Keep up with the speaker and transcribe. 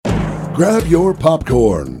Grab your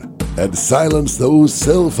popcorn and silence those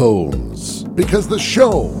cell phones because the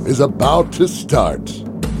show is about to start.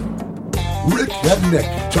 Rick and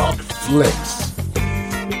Nick Talk Flicks.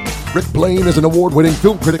 Rick Blaine is an award-winning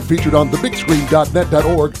film critic featured on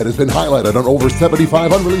thebigscreen.net.org and has been highlighted on over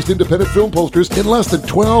 75 unreleased independent film posters in less than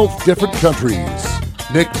 12 different countries.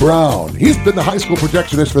 Nick Brown, he's been the high school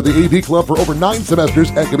projectionist for the AV Club for over 9 semesters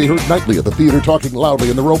and can be heard nightly at the theater talking loudly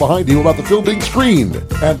in the row behind you about the film being screened.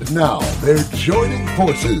 And now they're joining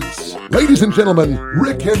forces. Ladies and gentlemen,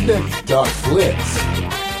 Rick and Nick Talk Flicks.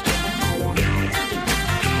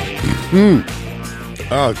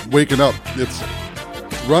 Waking up. It's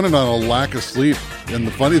running on a lack of sleep. And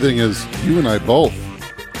the funny thing is, you and I both.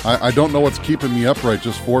 I don't know what's keeping me upright,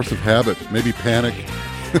 just force of habit, maybe panic.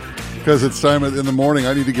 Because it's time in the morning,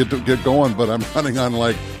 I need to get going, but I'm running on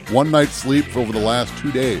like one night's sleep over the last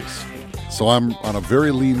 2 days. So I'm on a very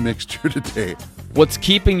lean mixture today. What's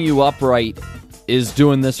keeping you upright is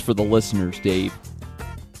doing this for the listeners, Dave.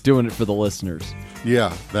 Doing it for the listeners.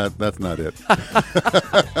 Yeah, that's not it.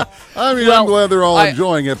 I mean, I'm glad they're all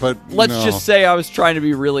enjoying it, but let's just say I was trying to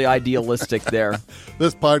be really idealistic there.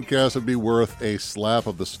 This podcast would be worth a slap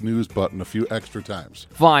of the snooze button a few extra times.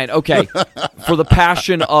 Fine, okay. For the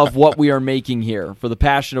passion of what we are making here, for the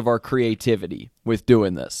passion of our creativity with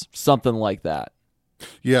doing this, something like that.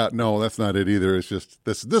 Yeah, no, that's not it either. It's just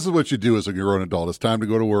this is what you do as a grown adult. It's time to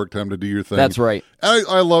go to work, time to do your thing. That's right.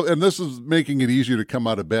 I love, and this is making it easier to come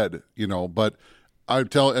out of bed, but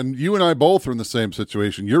and you and I both are in the same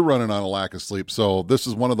situation. You're running on a lack of sleep. So this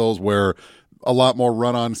is one of those where a lot more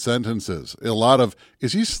run-on sentences. A lot of,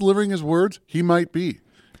 is he slurring his words? He might be.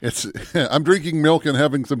 I'm drinking milk and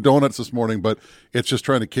having some donuts this morning, but it's just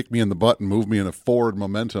trying to kick me in the butt and move me in a forward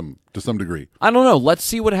momentum to some degree. I don't know. Let's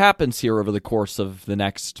see what happens here over the course of the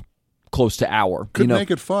next close to hour. Could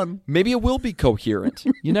make it fun. Maybe it will be coherent.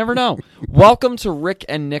 You never know. Welcome to Rick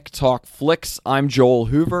and Nick Talk Flicks. I'm Joel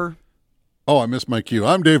Hoover. Oh, I missed my cue.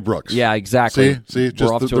 I'm Dave Brooks. Yeah, exactly. See,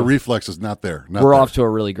 just the reflex is not there. We're off to a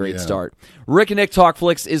really great start. Rick and Nick Talk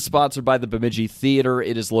Flicks is sponsored by the Bemidji Theater.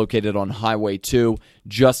 It is located on Highway 2,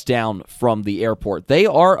 just down from the airport. They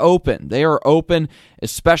are open. They are open,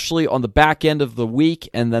 especially on the back end of the week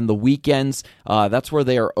and then the weekends. That's where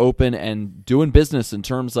they are open and doing business in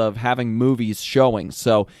terms of having movies showing.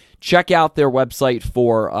 So check out their website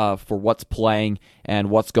for what's playing and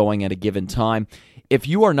what's going at a given time. If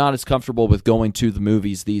you are not as comfortable with going to the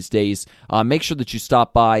movies these days, make sure that you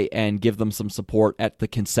stop by and give them some support at the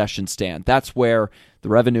concession stand. That's where the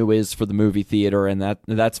revenue is for the movie theater, and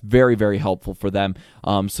that's very, very helpful for them.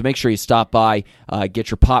 So make sure you stop by, get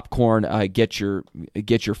your popcorn, get your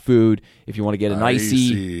food. If you want to get an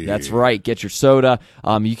icy, that's right, get your soda.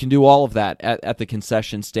 You can do all of that at the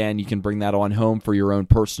concession stand. You can bring that on home for your own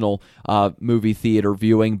personal movie theater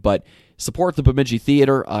viewing, but support the Bemidji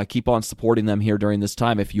Theater. Keep on supporting them here during this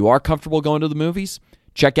time. If you are comfortable going to the movies,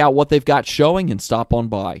 check out what they've got showing and stop on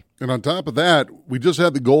by. And on top of that, we just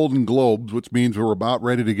had the Golden Globes, which means we're about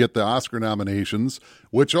ready to get the Oscar nominations,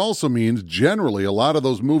 which also means generally a lot of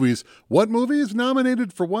those movies, what movie is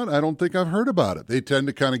nominated for what? I don't think I've heard about it. They tend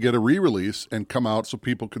to kind of get a re-release and come out so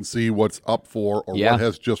people can see what's up for or what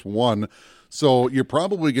has just won. So you're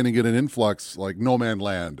probably going to get an influx like No Man's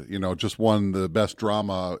Land, just won the Best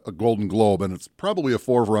Drama, a Golden Globe, and it's probably a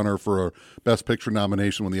forerunner for a Best Picture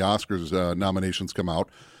nomination when the Oscars nominations come out.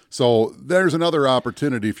 So there's another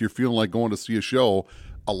opportunity if you're feeling like going to see a show.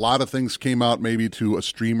 A lot of things came out maybe to a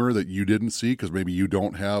streamer that you didn't see because maybe you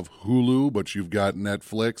don't have Hulu, but you've got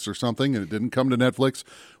Netflix or something, and it didn't come to Netflix.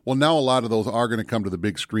 Well, now a lot of those are going to come to the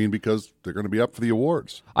big screen because they're going to be up for the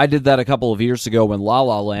awards. I did that a couple of years ago when La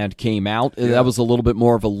La Land came out. Yeah. That was a little bit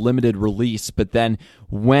more of a limited release, but then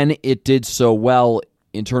when it did so well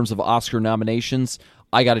in terms of Oscar nominations,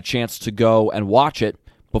 I got a chance to go and watch it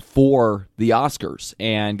before the Oscars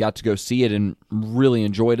and got to go see it and really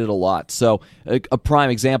enjoyed it a lot. So a prime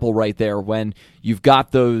example right there, when you've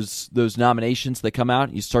got those nominations that come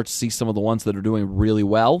out, you start to see some of the ones that are doing really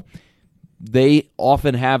well. They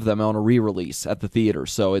often have them on a re-release at the theater,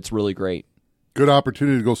 so it's really great. Good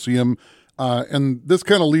opportunity to go see them. And this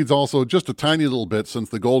kind of leads also just a tiny little bit, since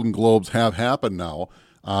the Golden Globes have happened now.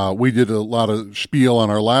 We did a lot of spiel on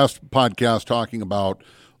our last podcast talking about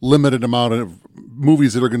limited amount of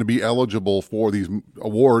movies that are going to be eligible for these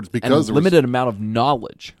awards because and limited amount of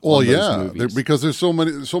knowledge. Well, yeah, because there's so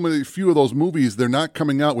many few of those movies. They're not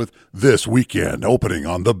coming out with this weekend opening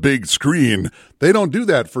on the big screen. They don't do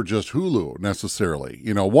that for just Hulu necessarily.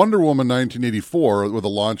 Wonder Woman 1984 with the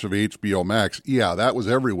launch of HBO Max. Yeah, that was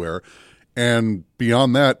everywhere. And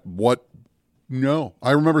beyond that, what No.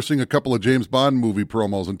 I remember seeing a couple of James Bond movie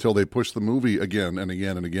promos until they pushed the movie again and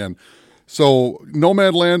again and again. So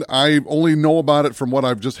Nomadland, I only know about it from what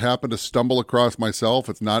I've just happened to stumble across myself.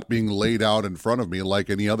 It's not being laid out in front of me like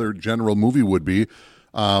any other general movie would be.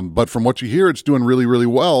 But from what you hear, it's doing really, really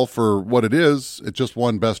well for what it is. It just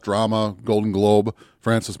won Best Drama, Golden Globe.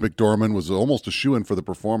 Frances McDormand was almost a shoo-in for the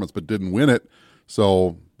performance, but didn't win it.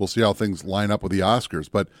 So we'll see how things line up with the Oscars.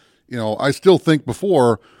 But, I still think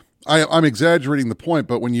I'm exaggerating the point,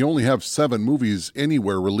 but when you only have 7 movies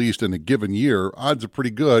anywhere released in a given year, odds are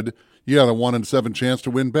pretty good. You got a 1 in 7 chance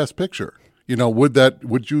to win Best Picture.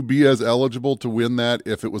 Would you be as eligible to win that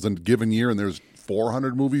if it was a given year and there's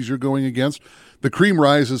 400 movies you're going against? The cream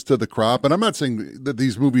rises to the crop, and I'm not saying that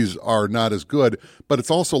these movies are not as good, but it's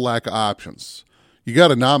also lack of options. You got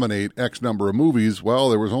to nominate X number of movies. Well,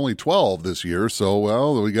 there was only 12 this year,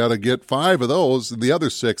 so, we got to get 5 of those, and the other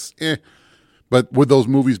 6, But would those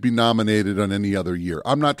movies be nominated on any other year?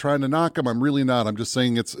 I'm not trying to knock them. I'm really not. I'm just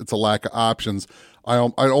saying it's a lack of options. I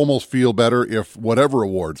almost feel better if whatever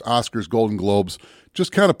awards, Oscars, Golden Globes,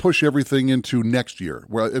 just kind of push everything into next year.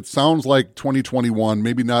 Where it sounds like 2021,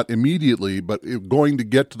 maybe not immediately, but going to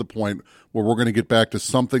get to the point where we're going to get back to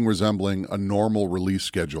something resembling a normal release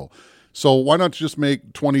schedule. So why not just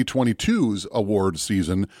make 2022's awards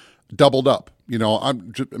season doubled up?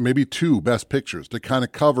 Maybe 2 Best Pictures to kind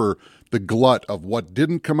of cover the glut of what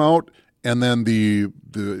didn't come out, and then you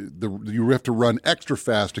have to run extra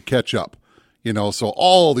fast to catch up. So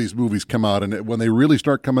all these movies come out, and when they really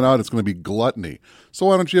start coming out, it's going to be gluttony. So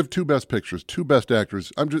why don't you have 2 Best Pictures, 2 Best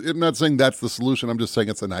Actors? I'm not saying that's the solution. I'm just saying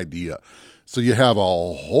it's an idea. So you have a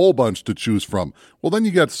whole bunch to choose from. Well, then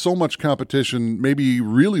you got so much competition, maybe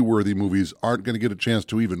really worthy movies aren't going to get a chance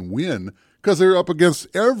to even win because they're up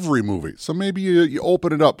against every movie. So maybe you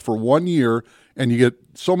open it up for 1 year, and you get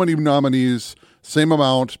so many nominees, same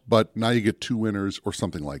amount, but now you get 2 winners or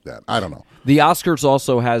something like that. I don't know. The Oscars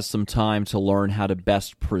also has some time to learn how to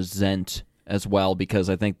best present as well, because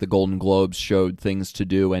I think the Golden Globes showed things to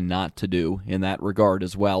do and not to do in that regard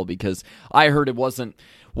as well, because I heard it wasn't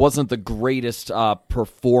the greatest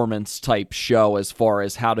performance type show as far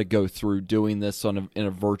as how to go through doing this in a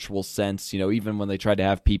virtual sense. Even when they tried to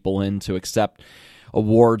have people in to accept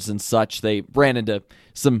awards and such, they ran into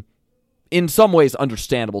some, in some ways,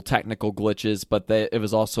 understandable technical glitches, but it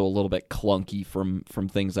was also a little bit clunky from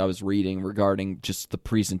things I was reading regarding just the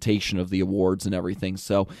presentation of the awards and everything.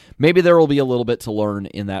 So maybe there will be a little bit to learn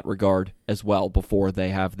in that regard as well before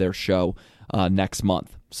they have their show next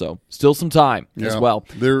month. So still some time as well.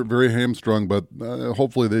 They're very hamstrung, but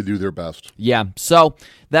hopefully they do their best. Yeah, so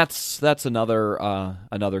that's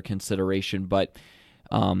another consideration, but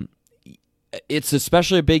it's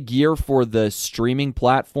especially a big year for the streaming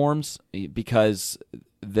platforms because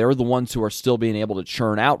they're the ones who are still being able to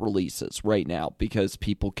churn out releases right now because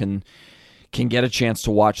people can get a chance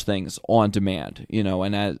to watch things on demand,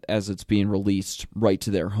 and as it's being released right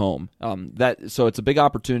to their home. So it's a big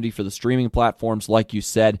opportunity for the streaming platforms. Like you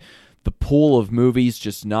said, the pool of movies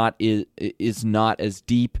just is not as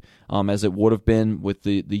deep as it would have been with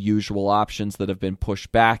the usual options that have been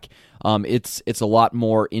pushed back. It's a lot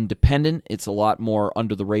more independent. It's a lot more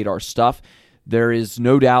under the radar stuff. There is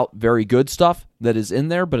no doubt very good stuff that is in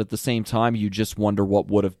there, but at the same time, you just wonder what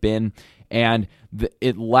would have been, and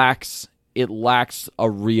it lacks a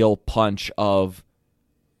real punch of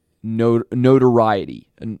notoriety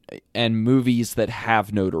and movies that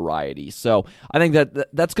have notoriety. So I think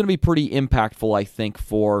that's going to be pretty impactful, I think,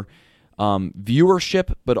 for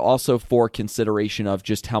viewership, but also for consideration of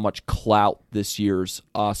just how much clout this year's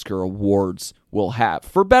Oscar awards will have,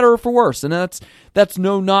 for better or for worse. And that's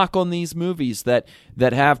no knock on these movies that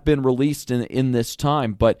have been released in this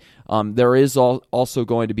time, but there is also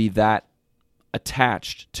going to be that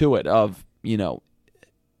attached to it of,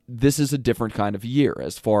 this is a different kind of year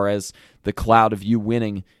as far as the cloud of you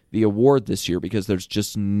winning the award this year, because there's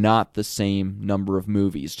just not the same number of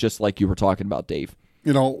movies, just like you were talking about, Dave.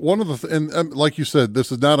 One of the and like you said,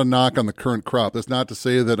 this is not a knock on the current crop. That's not to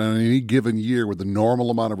say that on any given year with the normal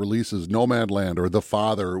amount of releases, Nomadland or The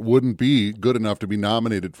Father wouldn't be good enough to be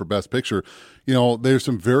nominated for Best Picture. There's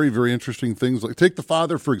some very, very interesting things. Like take The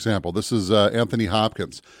Father, for example. This is Anthony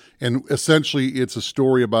Hopkins. And essentially it's a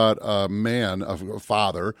story about a man, a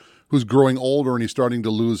father, who's growing older and he's starting to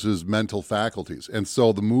lose his mental faculties. And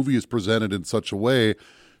so the movie is presented in such a way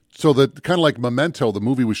so that, kind of like Memento, the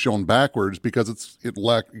movie was shown backwards because it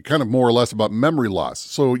kind of more or less about memory loss.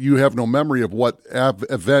 So you have no memory of what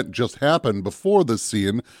event just happened before this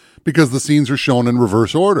scene because the scenes are shown in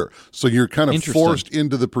reverse order. So you're kind of forced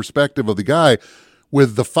into the perspective of the guy.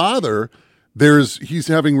 With The Father, he's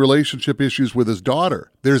having relationship issues with his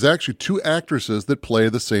daughter. There's actually two actresses that play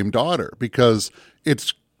the same daughter because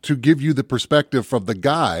it's to give you the perspective from the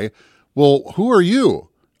guy. Well, who are you?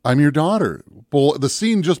 I'm your daughter. Well, the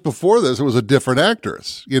scene just before this, it was a different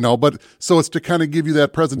actress, but so it's to kind of give you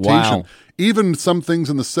that presentation. Wow. Even some things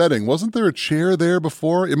in the setting. Wasn't there a chair there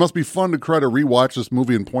before? It must be fun to try to rewatch this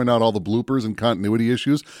movie and point out all the bloopers and continuity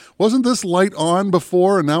issues. Wasn't this light on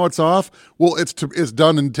before and now it's off? Well, it's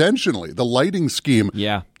done intentionally. The lighting scheme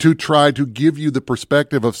to try to give you the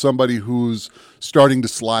perspective of somebody who's starting to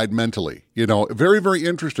slide mentally. Very, very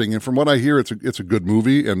interesting. And from what I hear, it's a good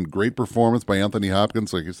movie and great performance by Anthony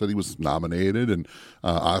Hopkins. Like I said, he was nominated and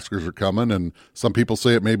Oscars are coming. And some people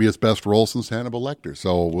say it may be his best role since Hannibal Lecter.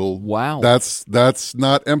 So wow. That's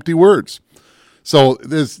not empty words. So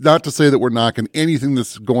it's not to say that we're knocking anything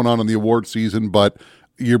that's going on in the award season, but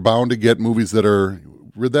you're bound to get movies that are.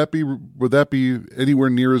 Would that be anywhere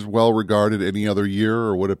near as well regarded any other year,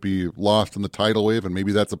 or would it be lost in the tidal wave? And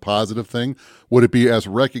maybe that's a positive thing. Would it be as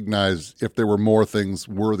recognized if there were more things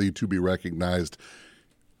worthy to be recognized?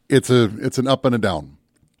 It's an up and a down.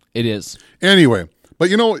 It is. Anyway. But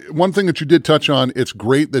one thing that you did touch on, it's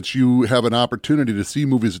great that you have an opportunity to see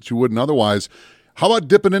movies that you wouldn't otherwise. How about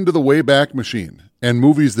dipping into the Wayback Machine and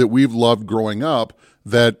movies that we've loved growing up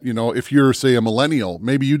that, if you're, say, a millennial,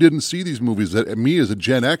 maybe you didn't see these movies. That me as a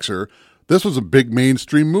Gen Xer, this was a big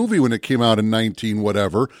mainstream movie when it came out in 19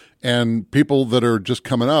 whatever. And people that are just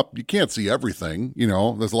coming up, you can't see everything.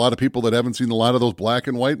 There's a lot of people that haven't seen a lot of those black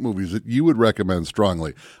and white movies that you would recommend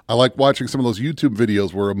strongly. I like watching some of those YouTube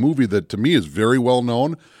videos where a movie that to me is very well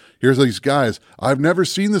known. Here's these guys. I've never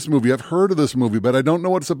seen this movie. I've heard of this movie, but I don't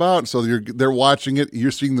know what it's about. So they're watching it.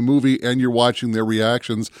 You're seeing the movie and you're watching their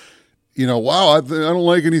reactions. Wow, I don't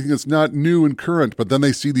like anything that's not new and current. But then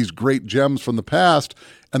they see these great gems from the past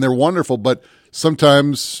and they're wonderful. But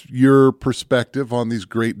sometimes your perspective on these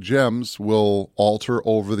great gems will alter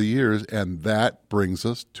over the years, and that brings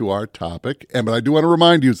us to our topic. But I do want to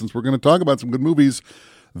remind you, since we're going to talk about some good movies,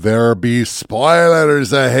 there be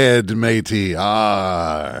spoilers ahead, matey.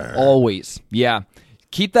 Always, yeah.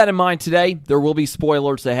 Keep that in mind today. There will be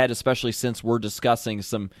spoilers ahead, especially since we're discussing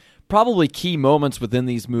some probably key moments within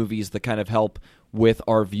these movies that kind of help with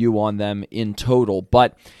our view on them in total.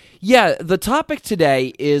 But yeah, the topic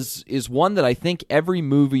today is one that I think every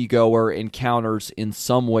moviegoer encounters in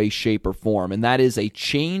some way, shape, or form, and that is a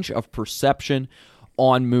change of perception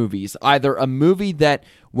on movies. Either a movie that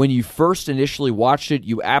when you first initially watched it,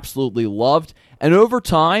 you absolutely loved, and over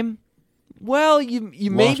time, well,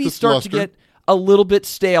 you maybe start to get a little bit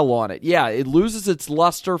stale on it. Yeah, it loses its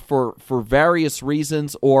luster for various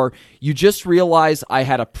reasons, or you just realize I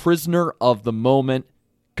had a prisoner of the moment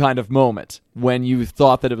kind of moment when you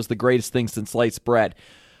thought that it was the greatest thing since sliced bread.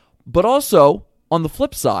 But also, on the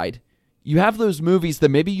flip side, you have those movies that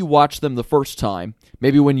maybe you watched them the first time,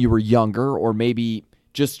 maybe when you were younger, or maybe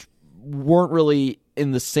just weren't really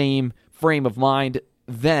in the same frame of mind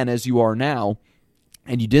then as you are now,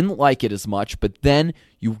 and you didn't like it as much, but then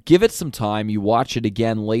you give it some time, you watch it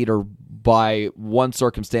again later by one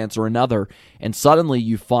circumstance or another, and suddenly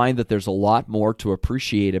you find that there's a lot more to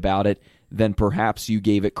appreciate about it than perhaps you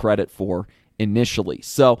gave it credit for initially.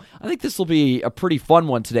 So I think this will be a pretty fun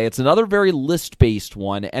one today. It's another very list-based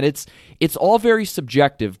one, and it's all very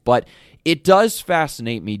subjective, but it does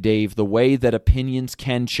fascinate me, Dave, the way that opinions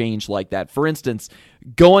can change like that. For instance,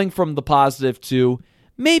 going from the positive to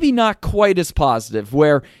maybe not quite as positive,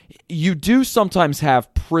 where you do sometimes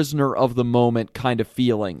have prisoner of the moment kind of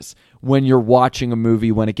feelings when you're watching a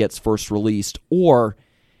movie when it gets first released, or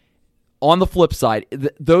on the flip side,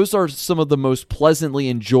 those are some of the most pleasantly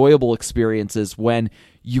enjoyable experiences when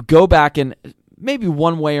you go back and maybe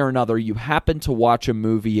one way or another you happen to watch a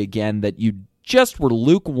movie again that you just were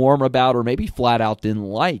lukewarm about or maybe flat out didn't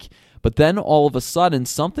like, but then all of a sudden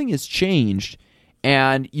something has changed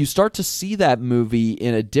and you start to see that movie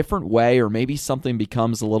in a different way, or maybe something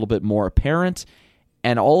becomes a little bit more apparent,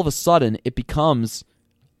 and all of a sudden it becomes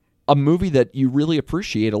a movie that you really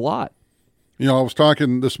appreciate a lot. I was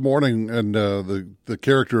talking this morning, and the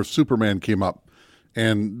character of Superman came up,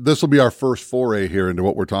 and this will be our first foray here into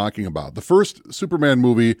what we're talking about. The first Superman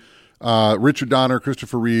movie, Richard Donner,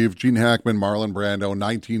 Christopher Reeve, Gene Hackman, Marlon Brando,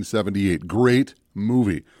 1978. Great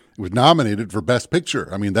movie. It was nominated for Best Picture.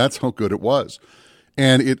 I mean, that's how good it was.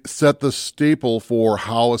 And it set the staple for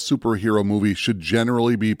how a superhero movie should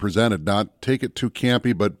generally be presented. Not take it too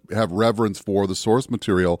campy, but have reverence for the source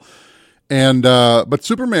material. And but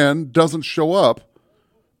Superman doesn't show up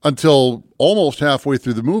until almost halfway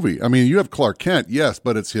through the movie. I mean, you have Clark Kent, yes,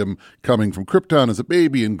 but it's him coming from Krypton as a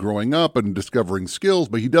baby and growing up and discovering skills,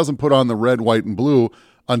 but he doesn't put on the red, white, and blue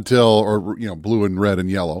or blue and red and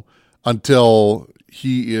yellow, until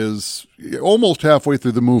he is almost halfway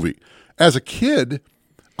through the movie. As a kid,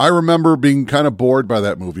 I remember being kind of bored by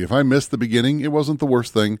that movie. If I missed the beginning, it wasn't the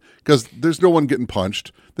worst thing because there's no one getting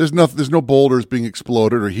punched. There's no boulders being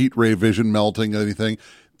exploded or heat ray vision melting or anything.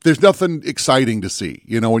 There's nothing exciting to see.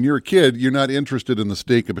 When you're a kid, you're not interested in the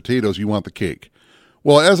steak and potatoes. You want the cake.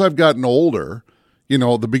 Well, as I've gotten older,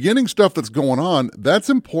 the beginning stuff that's going on, that's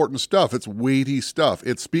important stuff. It's weighty stuff.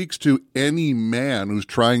 It speaks to any man who's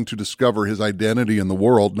trying to discover his identity in the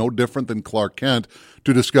world, no different than Clark Kent,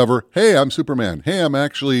 to discover, hey, I'm Superman. Hey,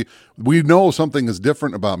 we know something is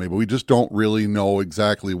different about me, but we just don't really know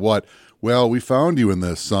exactly what. Well, we found you in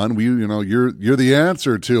this, son. You're the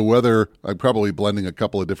answer to whether. I'm probably blending a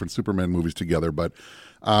couple of different Superman movies together, but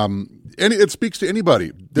it speaks to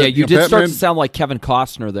anybody. You did start to sound like Kevin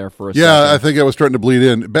Costner there for a second. Yeah, I think I was starting to bleed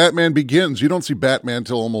in. Batman Begins. You don't see Batman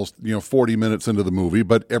till almost 40 minutes into the movie,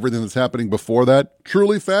 but everything that's happening before that,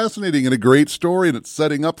 truly fascinating and a great story, and it's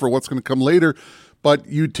setting up for what's going to come later. But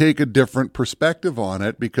you take a different perspective on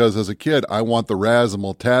it because as a kid, I want the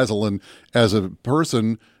razzle tazzle, and as a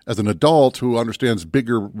person, as an adult who understands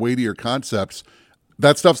bigger, weightier concepts,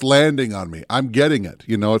 that stuff's landing on me. I'm getting it.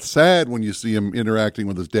 It's sad when you see him interacting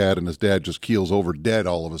with his dad and his dad just keels over dead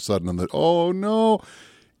all of a sudden. And oh no,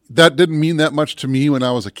 that didn't mean that much to me when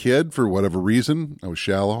I was a kid for whatever reason. I was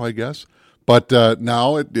shallow, I guess. But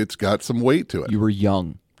now it's got some weight to it. You were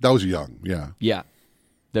young. I was young, yeah. Yeah,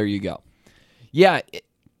 there you go. Yeah,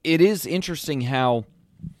 it is interesting how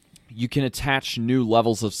you can attach new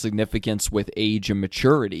levels of significance with age and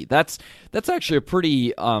maturity. That's actually a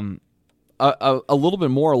pretty... a little bit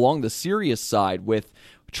more along the serious side with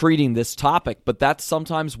treating this topic, but that's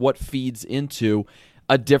sometimes what feeds into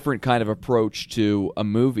a different kind of approach to a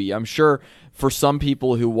movie. I'm sure for some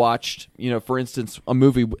people who watched, for instance, a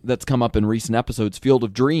movie that's come up in recent episodes, Field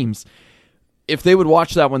of Dreams, if they would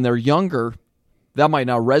watch that when they're younger, that might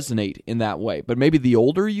not resonate in that way. But maybe the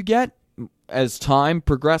older you get, as time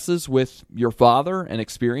progresses with your father and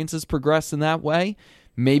experiences progress in that way,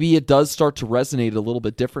 maybe it does start to resonate a little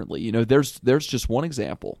bit differently. There's just one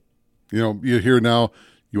example. You hear now,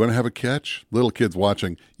 you want to have a catch? Little kids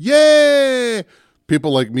watching, yay!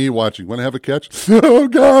 People like me watching, want to have a catch? Oh,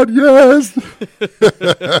 God, yes!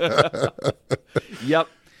 Yep.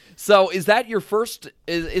 So is that your first?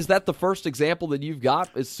 Is that the first example that you've got?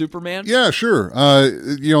 Is Superman? Yeah, sure.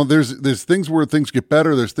 There's things where things get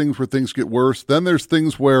better. There's things where things get worse. Then there's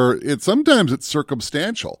things where sometimes it's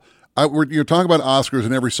circumstantial. You're talking about Oscars,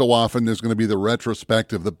 and every so often there's going to be the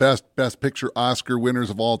retrospective, the best picture Oscar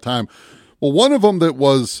winners of all time. Well, one of them that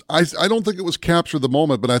was, I don't think it was capture the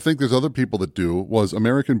moment, but I think there's other people that do, was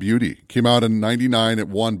American Beauty. Came out in 1999. It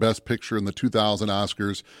won Best Picture in the 2000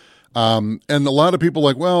 Oscars. And a lot of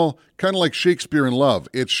people kind of like Shakespeare in Love.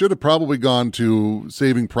 It should have probably gone to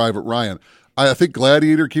Saving Private Ryan. I think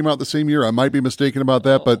Gladiator came out the same year. I might be mistaken about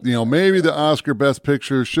that, but maybe the Oscar Best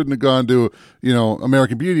Picture shouldn't have gone to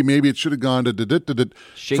American Beauty. Maybe it should have gone to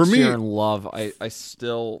Shakespeare in Love. I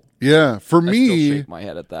still for me still shake my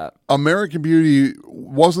head at that. American Beauty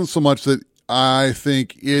wasn't so much that I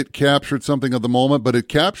think it captured something of the moment, but it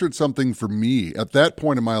captured something for me at that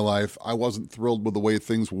point in my life. I wasn't thrilled with the way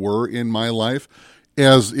things were in my life,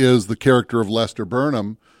 as is the character of Lester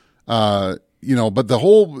Burnham. But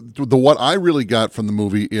what I really got from the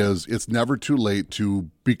movie is it's never too late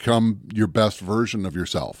to become your best version of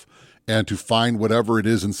yourself and to find whatever it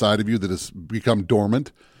is inside of you that has become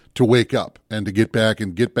dormant, to wake up and to get back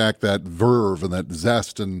that verve and that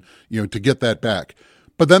zest and, to get that back.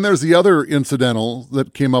 But then there's the other incidental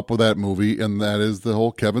that came up with that movie, and that is the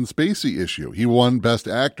whole Kevin Spacey issue. He won Best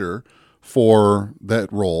Actor for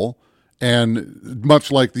that role. And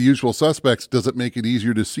much like The Usual Suspects, does it make it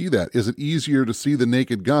easier to see that? Is it easier to see The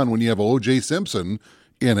Naked Gun when you have O.J. Simpson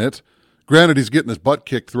in it? Granted, he's getting his butt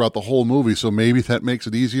kicked throughout the whole movie, so maybe that makes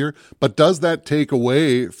it easier. But does that take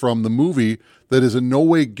away from the movie that is in no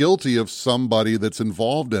way guilty of somebody that's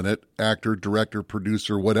involved in it, actor, director,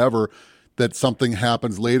 producer, whatever, that something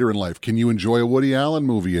happens later in life? Can you enjoy a Woody Allen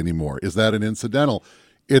movie anymore? Is that an incidental?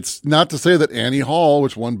 It's not to say that Annie Hall,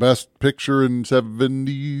 which won Best Picture in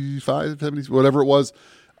 75, 70, whatever it was,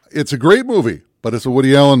 it's a great movie, but it's a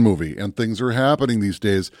Woody Allen movie, and things are happening these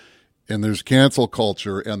days, and there's cancel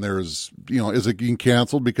culture, and there's, is it getting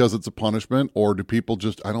canceled because it's a punishment, or do people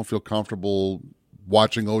just, I don't feel comfortable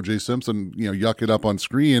watching O.J. Simpson, yuck it up on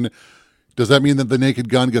screen? Does that mean that The Naked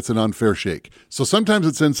Gun gets an unfair shake? So sometimes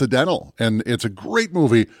it's incidental, and it's a great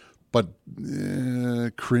movie, but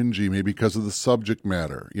cringy maybe because of the subject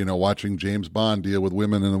matter. Watching James Bond deal with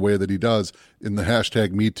women in the way that he does in the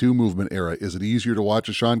hashtag Me Too movement era. Is it easier to watch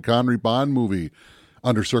a Sean Connery Bond movie?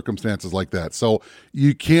 under circumstances like that. So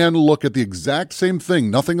you can look at the exact same thing.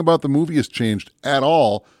 Nothing about the movie has changed at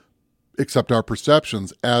all, except our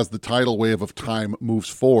perceptions as the tidal wave of time moves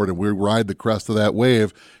forward, and we ride the crest of that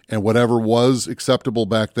wave. And whatever was acceptable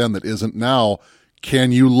back then that isn't now,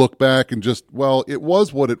 can you look back and just, well, it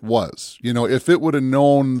was what it was. If it would have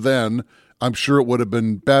known then, I'm sure it would have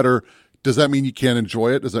been better. Does that mean you can't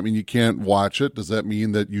enjoy it? Does that mean you can't watch it? Does that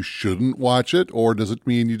mean that you shouldn't watch it? Or does it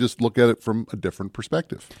mean you just look at it from a different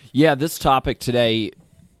perspective? Yeah, this topic today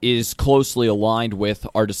is closely aligned with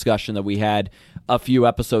our discussion that we had a few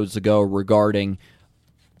episodes ago regarding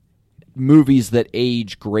movies that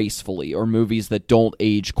age gracefully or movies that don't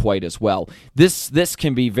age quite as well. This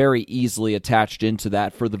can be very easily attached into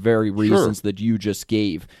that for the very reasons that you just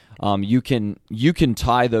gave. You can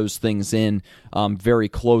tie those things in very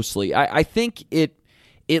closely. I think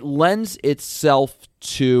it lends itself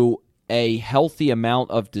to a healthy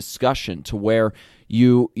amount of discussion to where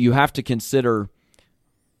you have to consider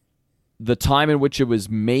the time in which it was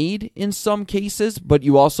made in some cases, but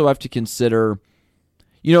you also have to consider,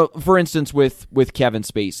 for instance, with Kevin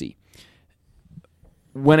Spacey,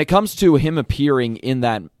 when it comes to him appearing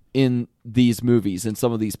in these movies, in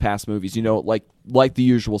some of these past movies, like The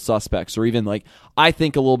Usual Suspects, or even I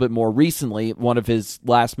think a little bit more recently, one of his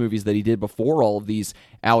last movies that he did before all of these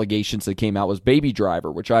allegations that came out was Baby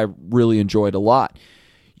Driver, which I really enjoyed a lot.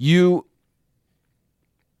 You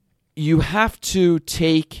have to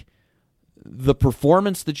take the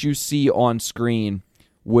performance that you see on screen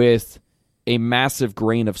with a massive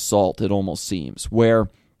grain of salt, it almost seems, where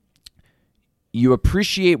you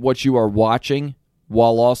appreciate what you are watching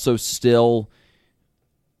while also still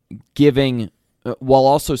giving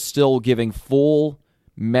full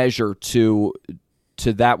measure to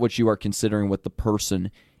that which you are considering with the person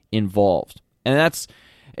involved. And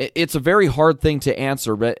it's a very hard thing to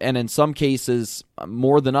answer, and in some cases,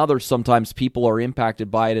 more than others, sometimes people are impacted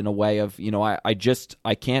by it in a way of,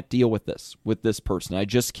 I can't deal with this person. I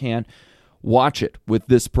just can't watch it with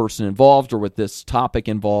this person involved or with this topic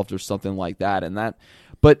involved or something like that.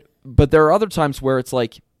 But there are other times where it's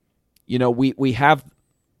we have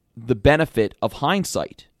the benefit of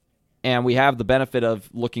hindsight and we have the benefit of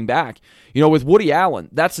looking back. With Woody Allen,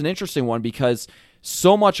 that's an interesting one because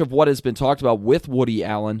so much of what has been talked about with Woody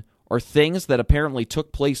Allen are things that apparently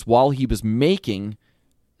took place while he was making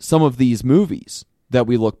some of these movies that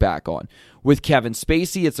we look back on. With Kevin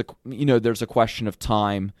Spacey, there's a question of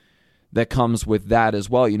time that comes with that as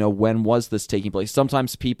well. When was this taking place?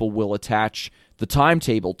 Sometimes people will attach the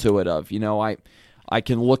timetable to it of, I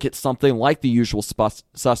can look at something like The Usual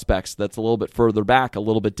Suspects that's a little bit further back, a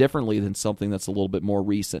little bit differently than something that's a little bit more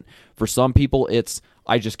recent. For some people, it's,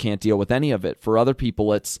 I just can't deal with any of it. For other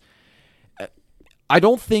people, it's, I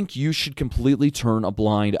don't think you should completely turn a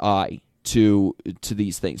blind eye to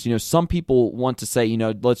these things. Some people want to say,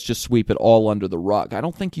 let's just sweep it all under the rug. I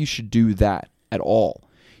don't think you should do that at all.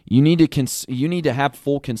 You need to have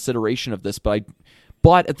full consideration of this, but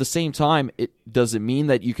at the same time, it doesn't mean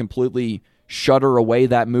that you completely shutter away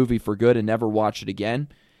that movie for good and never watch it again.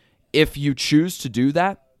 If you choose to do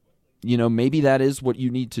that, maybe that is what you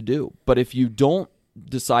need to do. But if you don't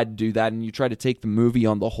decide to do that and you try to take the movie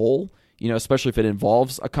on the whole, especially if it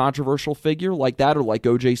involves a controversial figure like that or like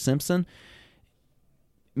O.J. Simpson,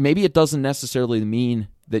 maybe it doesn't necessarily mean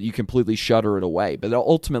that you completely shutter it away. But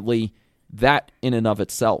ultimately, that in and of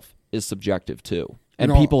itself is subjective too.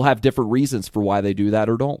 And people have different reasons for why they do that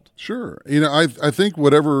or don't. Sure. I think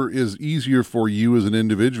whatever is easier for you as an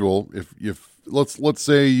individual, if let's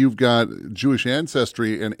say you've got Jewish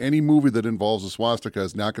ancestry and any movie that involves a swastika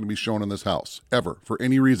is not going to be shown in this house ever for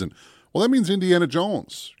any reason. Well, that means Indiana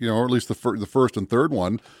Jones, or at least the first and third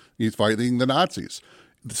one, he's fighting the Nazis.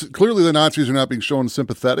 Clearly the Nazis are not being shown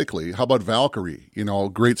sympathetically. How about Valkyrie? A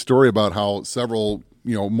great story about how several,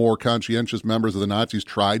 more conscientious members of the Nazis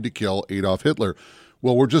tried to kill Adolf Hitler.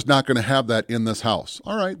 Well, we're just not going to have that in this house.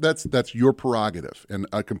 All right, that's your prerogative, and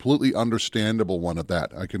a completely understandable one at that.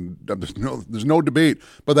 There's no debate.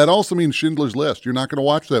 But that also means Schindler's List. You're not going to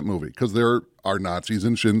watch that movie because there are Nazis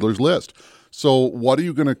in Schindler's List. So what are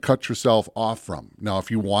you going to cut yourself off from? Now, if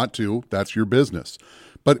you want to, that's your business.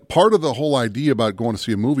 But part of the whole idea about going to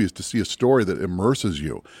see a movie is to see a story that immerses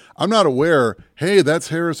you. I'm not aware, hey, that's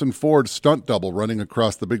Harrison Ford's stunt double running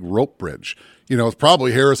across the big rope bridge. It's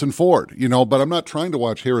probably Harrison Ford, but I'm not trying to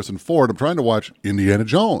watch Harrison Ford. I'm trying to watch Indiana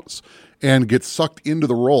Jones and get sucked into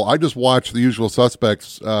the role. I just watched The Usual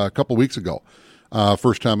Suspects a couple weeks ago,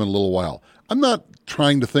 first time in a little while. I'm not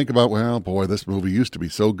trying to think about, well, boy, this movie used to be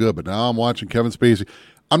so good, but now I'm watching Kevin Spacey.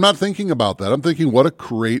 I'm not thinking about that. I'm thinking what a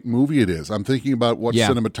great movie it is. I'm thinking about what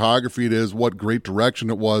cinematography it is, what great direction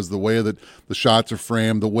it was, the way that the shots are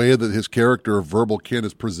framed, the way that his character of Verbal Kint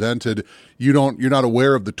is presented. You're not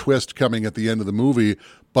aware of the twist coming at the end of the movie,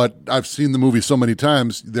 but I've seen the movie so many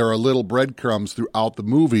times. There are little breadcrumbs throughout the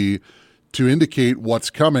movie to indicate what's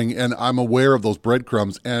coming, and I'm aware of those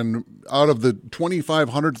breadcrumbs. And out of the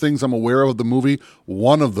 2,500 things I'm aware of the movie,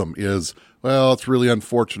 one of them is, well, it's really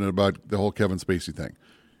unfortunate about the whole Kevin Spacey thing.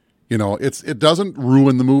 You know, it doesn't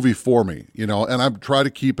ruin the movie for me, you know, and I try to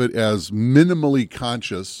keep it as minimally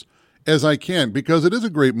conscious as I can because it is a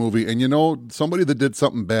great movie. And, you know, somebody that did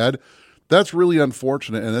something bad, that's really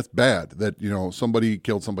unfortunate and that's bad that, you know, somebody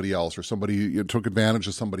killed somebody else or somebody took advantage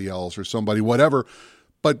of somebody else or somebody, whatever.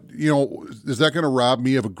 But, you know, is that going to rob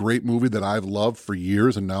me of a great movie that I've loved for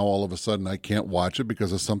years and now all of a sudden I can't watch it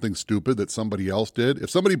because of something stupid that somebody else did?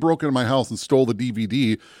 If somebody broke into my house and stole the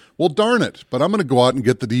DVD, well, darn it. But I'm going to go out and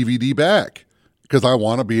get the DVD back because I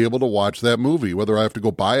want to be able to watch that movie, whether I have to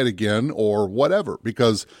go buy it again or whatever,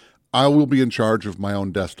 because I will be in charge of my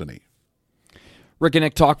own destiny. Rick and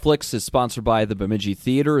Nick Talk Flicks is sponsored by the Bemidji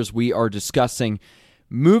Theater as we are discussing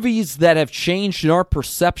movies that have changed in our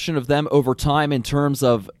perception of them over time in terms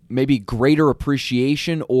of maybe greater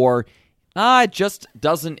appreciation or it just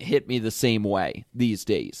doesn't hit me the same way these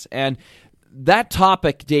days. And that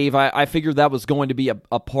topic, Dave, I figured that was going to be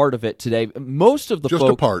a part of it today. Most of the just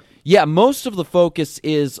a part. Yeah, most of the focus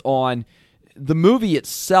is on the movie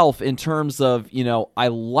itself in terms of, you know, I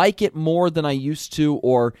like it more than I used to,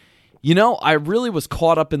 or, you know, I really was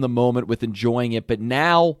caught up in the moment with enjoying it, but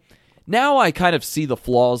now I kind of see the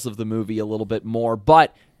flaws of the movie a little bit more,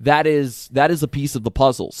 but that is a piece of the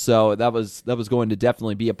puzzle. So that was going to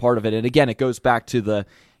definitely be a part of it. And again, it goes back to the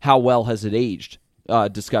how well has it aged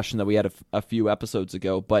discussion that we had a few episodes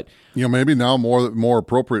ago. But you know, maybe now more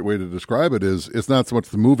appropriate way to describe it is it's not so much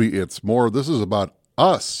the movie; it's more this is about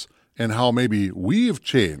us and how maybe we've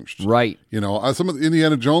changed. Right. You know, some of the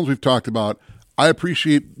Indiana Jones we've talked about. I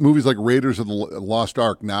appreciate movies like Raiders of the Lost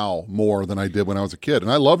Ark now more than I did when I was a kid, and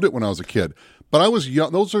I loved it when I was a kid. But I was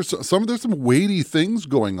young. There's some weighty things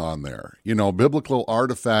going on there, you know, biblical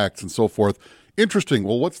artifacts and so forth. Interesting.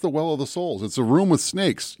 Well, what's the Well of the Souls? It's a room with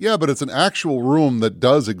snakes. Yeah, but it's an actual room that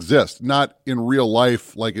does exist, not in real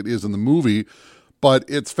life like it is in the movie. But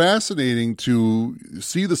it's fascinating to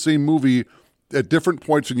see the same movie at different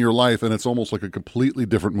points in your life, and it's almost like a completely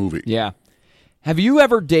different movie. Yeah. Have you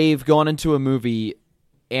ever, Dave, gone into a movie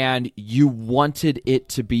and you wanted it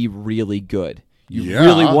to be really good? You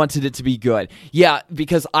really wanted it to be good. Yeah,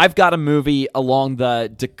 because I've got a movie along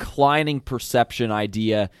the declining perception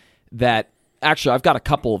idea that, actually, I've got a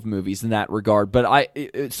couple of movies in that regard, but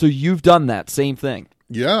so you've done that same thing.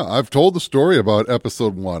 Yeah, I've told the story about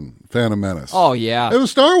Episode 1, Phantom Menace. Oh, yeah. It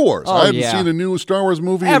was Star Wars. Oh, I hadn't seen a new Star Wars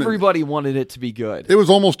movie. Everybody wanted it to be good. It was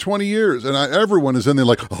almost 20 years, and everyone is in there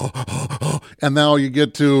like, and now you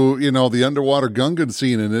get to, you know, the underwater Gungan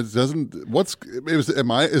scene, and it doesn't,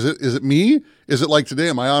 is it me? Is it like today,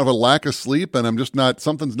 am I out of a lack of sleep, and I'm just not,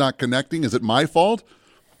 something's not connecting? Is it my fault?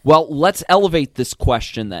 Well, let's elevate this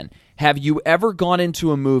question then. Have you ever gone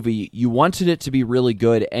into a movie, you wanted it to be really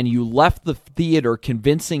good, and you left the theater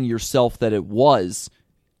convincing yourself that it was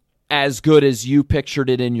as good as you pictured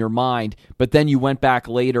it in your mind, but then you went back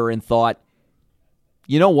later and thought,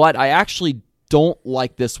 you know what, I actually don't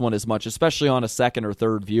like this one as much, especially on a second or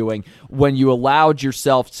third viewing, when you allowed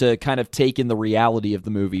yourself to kind of take in the reality of the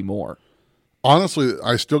movie more? Honestly,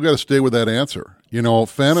 I still got to stay with that answer. You know,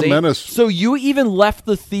 Phantom Menace. So you even left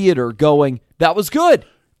the theater going, that was good.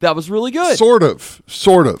 That was really good. Sort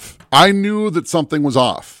of. I knew that something was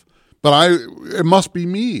off, but it must be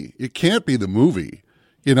me. It can't be the movie,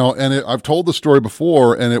 you know. And I've told the story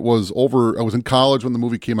before, and it was over. I was in college when the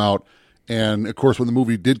movie came out, and of course, when the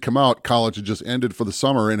movie did come out, college had just ended for the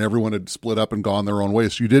summer, and everyone had split up and gone their own way.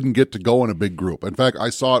 So you didn't get to go in a big group. In fact, I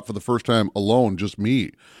saw it for the first time alone, just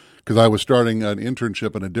me, because I was starting an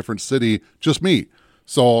internship in a different city, just me.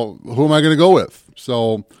 So who am I going to go with?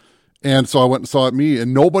 So I went and saw it me,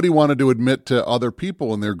 and nobody wanted to admit to other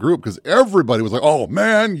people in their group because everybody was like, oh,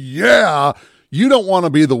 man, yeah. You don't want to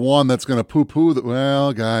be the one that's going to poo-poo that,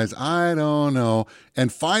 well, guys, I don't know.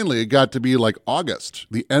 And finally, it got to be like August,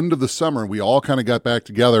 the end of the summer. We all kind of got back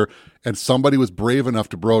together, and somebody was brave enough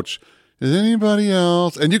to broach, is anybody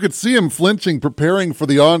else? And you could see him flinching, preparing for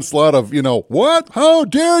the onslaught of, you know, what? How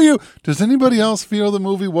dare you? Does anybody else feel the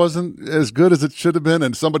movie wasn't as good as it should have been?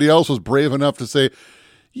 And somebody else was brave enough to say,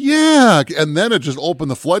 Yeah, and then it just opened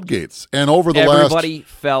the floodgates. And over the Everybody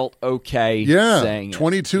felt okay saying it.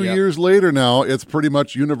 22 years later now, it's pretty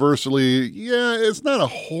much universally, it's not a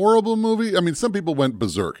horrible movie. I mean, some people went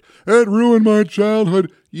berserk. It ruined my childhood.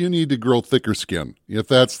 You need to grow thicker skin. If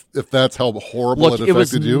that's how horrible it affected you. Look,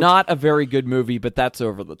 it was not a very good movie, but that's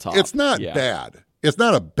over the top. It's not bad. It's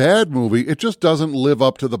not a bad movie. It just doesn't live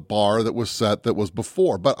up to the bar that was set that was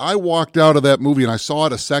before. But I walked out of that movie and I saw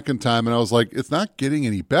it a second time and I was like, it's not getting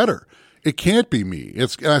any better. It can't be me.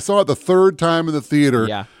 And I saw it the third time in the theater.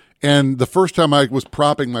 Yeah. And the first time I was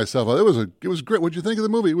propping myself up. It was great. What'd you think of the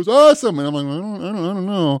movie? It was awesome. And I'm like, I don't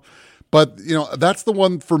know. But, that's the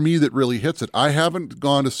one for me that really hits it. I haven't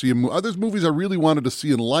gone to see a movie. There's movies I really wanted to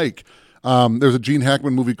see and like. There's a Gene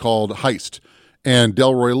Hackman movie called Heist. And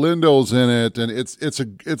Delroy Lindo's in it, and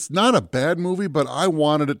it's not a bad movie, but I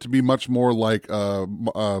wanted it to be much more like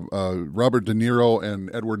Robert De Niro and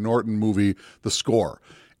Edward Norton movie, The Score.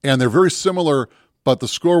 And they're very similar, but The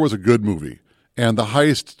Score was a good movie, and The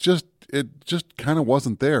Heist just kind of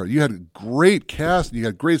wasn't there. You had a great cast, and you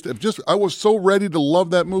had great. I was so ready to love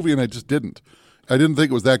that movie, and I just didn't. I didn't think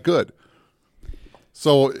it was that good.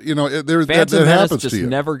 So, there's that happens just to you.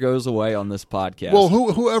 Never goes away on this podcast. Well,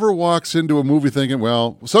 whoever walks into a movie thinking,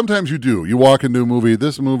 well, sometimes you do. You walk into a movie,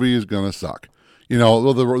 this movie is going to suck.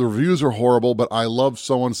 The reviews are horrible, but I love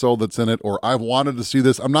so-and-so that's in it, or I've wanted to see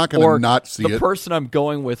this. I'm not going to not see it. The person I'm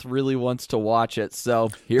going with really wants to watch it, so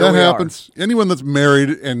here that we happens. Anyone that's married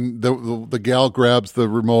and the gal grabs the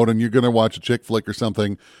remote and you're going to watch a chick flick or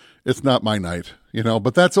something, it's not my night,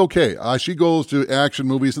 but that's okay. She goes to action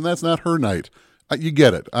movies, and that's not her night. You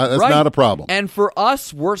get it. That's not a problem. And for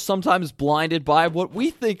us, we're sometimes blinded by what we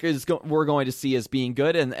think we're going to see as being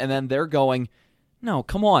good, and then they're going, no,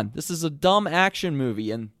 come on, this is a dumb action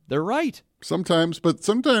movie, and they're right. Sometimes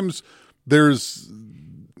there's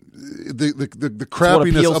the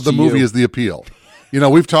crappiness of the movie is the appeal.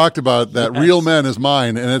 We've talked about that. Yes. Real Men is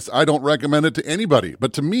mine, and I don't recommend it to anybody,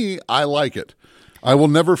 but to me, I like it. I will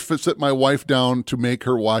never sit my wife down to make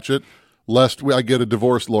her watch it, lest I get a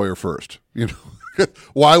divorce lawyer first.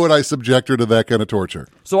 Why would I subject her to that kind of torture?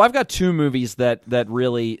 So I've got two movies that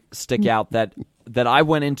really stick out that I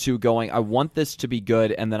went into going, I want this to be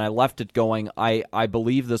good, and then I left it going, I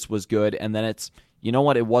believe this was good, and then it's, you know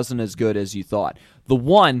what, it wasn't as good as you thought. The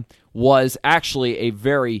one was actually a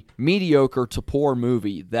very mediocre to poor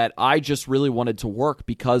movie that I just really wanted to work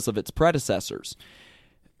because of its predecessors.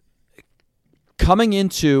 Coming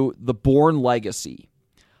into The Bourne Legacy,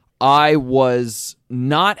 I was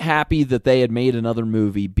not happy that they had made another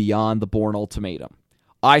movie beyond The Bourne Ultimatum.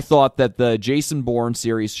 I thought that the Jason Bourne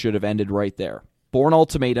series should have ended right there. Bourne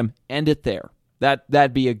Ultimatum, end it there.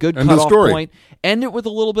 That'd be a good cutoff point. End it with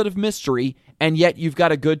a little bit of mystery, and yet you've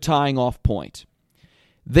got a good tying off point.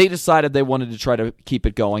 They decided they wanted to try to keep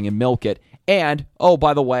it going and milk it. And, oh,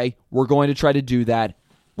 by the way, we're going to try to do that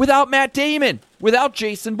without Matt Damon, without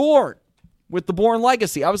Jason Bourne, with The Bourne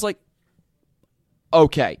Legacy. I was like,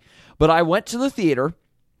 okay. But I went to the theater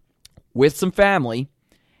with some family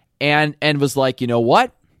and was like, you know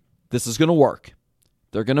what? This is going to work.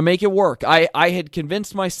 They're going to make it work. I had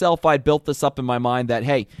convinced myself, I'd built this up in my mind that,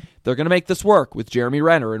 hey, they're going to make this work with Jeremy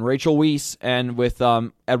Renner and Rachel Weisz and with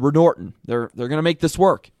Edward Norton. They're going to make this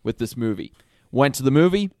work with this movie. Went to the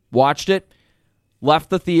movie, watched it, left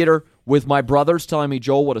the theater with my brothers telling me,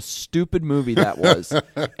 Joel, what a stupid movie that was.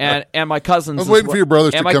 and my cousins. I was waiting for your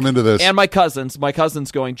brothers to come into this. And my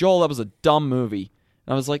cousins going, Joel, that was a dumb movie.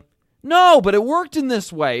 And I was like, no, but it worked in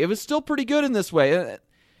this way. It was still pretty good in this way.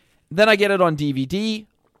 Then I get it on DVD.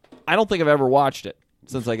 I don't think I've ever watched it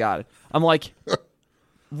since I got it. I'm like,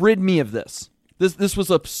 rid me of this. This was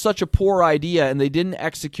such a poor idea, and they didn't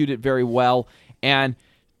execute it very well. And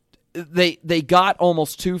they got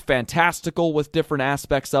almost too fantastical with different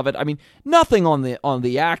aspects of it. I mean, nothing on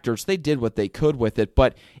the actors. They did what they could with it,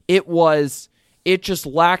 but it just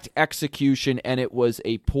lacked execution, and it was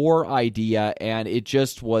a poor idea, and it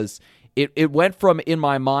just was. It went from, in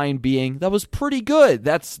my mind, being that was pretty good.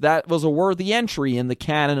 That was a worthy entry in the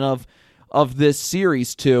canon of this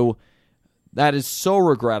series to that is so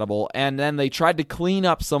regrettable. And then they tried to clean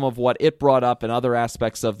up some of what it brought up in other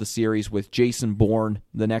aspects of the series with Jason Bourne,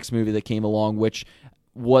 the next movie that came along, which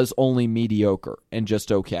was only mediocre and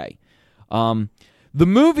just okay. The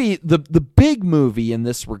movie, the big movie in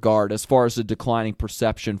this regard, as far as the declining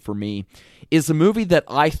perception for me, is a movie that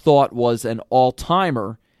I thought was an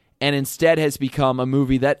all-timer, and instead has become a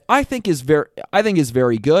movie that I think is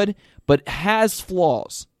very good, but has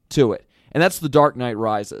flaws to it, and that's The Dark Knight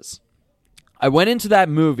Rises. I went into that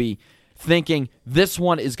movie thinking this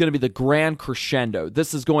one is going to be the grand crescendo.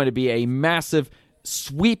 This is going to be a massive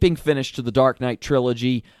sweeping finish to the Dark Knight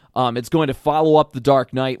trilogy. It's going to follow up The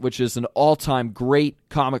Dark Knight, which is an all-time great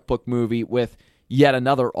comic book movie, with yet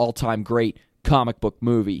another all-time great comic book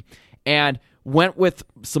movie. And went with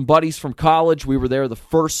some buddies from college. We were there the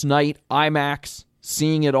first night, IMAX,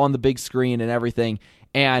 seeing it on the big screen and everything.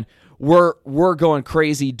 And we're going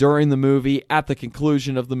crazy during the movie, at the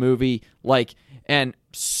conclusion of the movie, and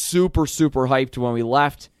super, super hyped when we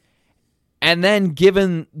left. And then,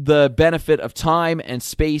 given the benefit of time and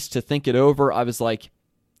space to think it over, I was like,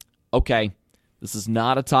 okay, this is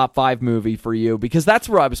not a top 5 movie for you, because that's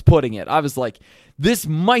where I was putting it. I was like, this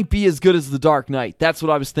might be as good as The Dark Knight. That's what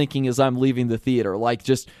I was thinking as I'm leaving the theater.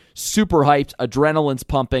 Just super hyped, adrenaline's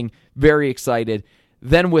pumping, very excited.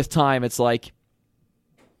 Then with time, it's like,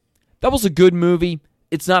 that was a good movie.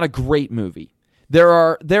 It's not a great movie. There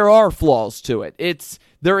are flaws to it.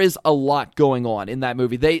 There is a lot going on in that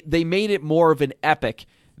movie. They made it more of an epic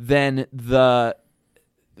than the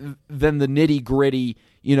nitty-gritty,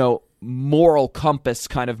 moral compass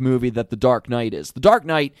kind of movie that The Dark Knight is. The Dark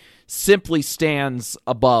Knight simply stands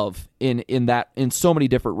above in so many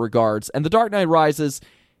different regards. And The Dark Knight Rises,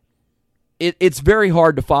 it's very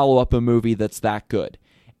hard to follow up a movie that's that good.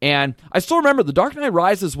 And I still remember The Dark Knight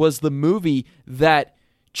Rises was the movie that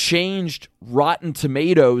changed Rotten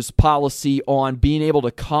Tomatoes' policy on being able to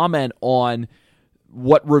comment on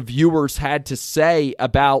what reviewers had to say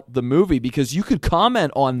about the movie, because you could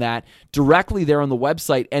comment on that directly there on the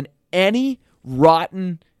website, and any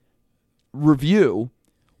rotten review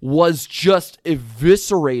was just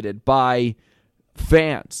eviscerated by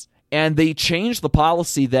fans. And they changed the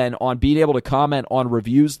policy then on being able to comment on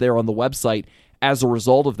reviews there on the website as a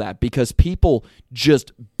result of that, because people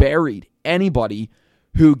just buried anybody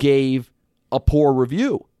who gave a poor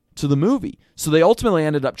review to the movie. So they ultimately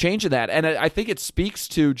ended up changing that. And I think it speaks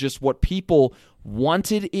to just what people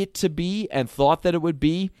wanted it to be and thought that it would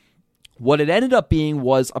be. What it ended up being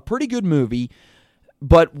was a pretty good movie,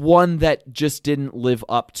 but one that just didn't live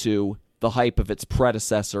up to the hype of its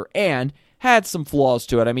predecessor and had some flaws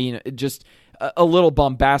to it. I mean, just a little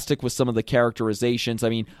bombastic with some of the characterizations. I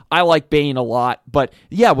mean, I like Bane a lot, but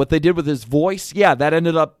yeah, what they did with his voice, yeah, that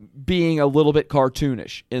ended up being a little bit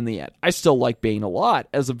cartoonish in the end. I still like Bane a lot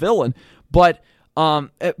as a villain, but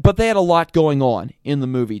they had a lot going on in the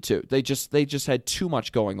movie too. They just had too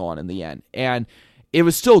much going on in the end, and it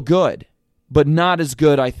was still good, but not as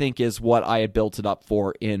good, I think, as what I had built it up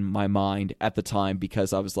for in my mind at the time,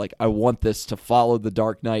 because I was like, I want this to follow The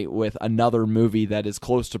Dark Knight with another movie that is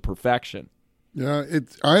close to perfection. Yeah,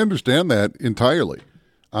 I understand that entirely.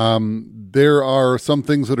 There are some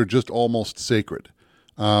things that are just almost sacred.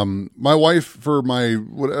 My wife, for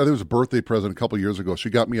it was a birthday present a couple years ago, she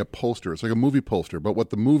got me a poster. It's like a movie poster, but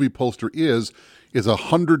what the movie poster is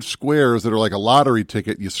 100 squares that are like a lottery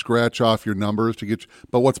ticket. You scratch off your numbers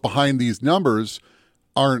but what's behind these numbers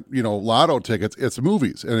aren't, lotto tickets. It's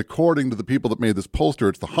movies. And according to the people that made this poster,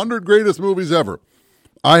 it's the 100 greatest movies ever.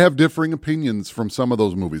 I have differing opinions from some of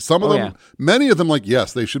those movies. Some of them, many of them, like,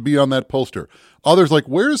 yes, they should be on that poster. Others, like,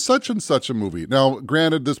 where's such and such a movie? Now,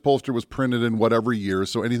 granted, this poster was printed in whatever year,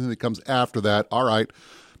 so anything that comes after that, all right.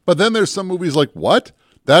 But then there's some movies like, what?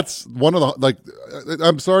 That's one of the,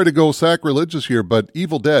 I'm sorry to go sacrilegious here, but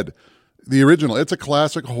Evil Dead, the original, it's a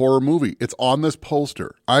classic horror movie. It's on this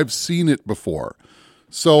poster. I've seen it before.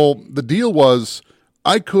 So the deal was,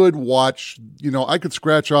 I could watch, I could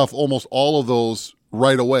scratch off almost all of those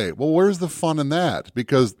right away. Well, where's the fun in that?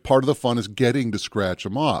 Because part of the fun is getting to scratch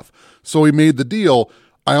them off. So we made the deal.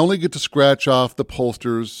 I only get to scratch off the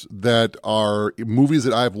posters that are movies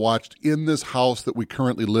that I've watched in this house that we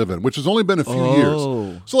currently live in, which has only been a few years.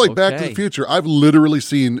 So like Back to the Future, I've literally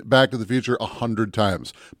seen Back to the Future 100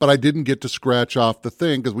 times, but I didn't get to scratch off the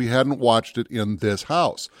thing because we hadn't watched it in this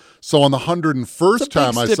house. So on the 101st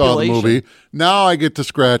time I saw the movie, now I get to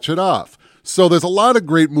scratch it off. So there's a lot of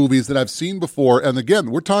great movies that I've seen before. And again,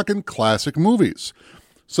 we're talking classic movies.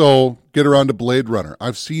 So get around to Blade Runner.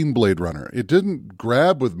 I've seen Blade Runner. It didn't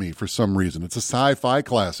grab with me for some reason. It's a sci-fi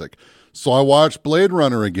classic. So I watched Blade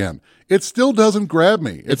Runner again. It still doesn't grab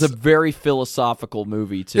me. It's a very philosophical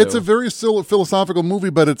movie, too. It's a very philosophical movie,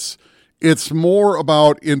 but it's more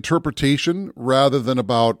about interpretation rather than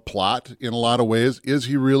about plot in a lot of ways. Is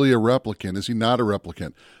he really a replicant? Is he not a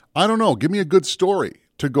replicant? I don't know. Give me a good story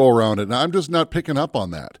to go around it. And I'm just not picking up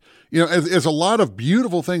on that. There's a lot of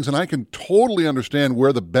beautiful things, and I can totally understand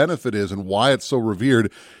where the benefit is and why it's so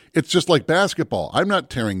revered. It's just like basketball. I'm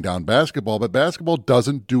not tearing down basketball, but basketball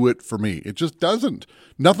doesn't do it for me. It just doesn't.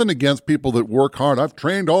 Nothing against people that work hard. I've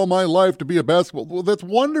trained all my life to be a basketball. Well, that's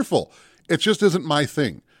wonderful. It just isn't my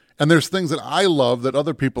thing. And there's things that I love that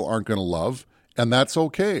other people aren't going to love, and that's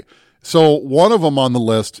okay. So one of them on the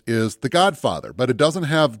list is The Godfather, but it doesn't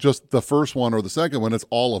have just the first one or the second one. It's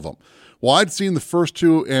all of them. Well, I'd seen the first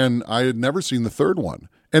two, and I had never seen the third one.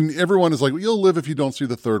 And everyone is like, well, you'll live if you don't see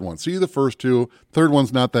the third one. See the first two. Third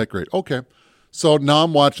one's not that great. Okay. So now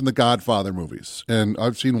I'm watching the Godfather movies, and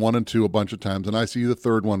I've seen 1 and 2 a bunch of times, and I see the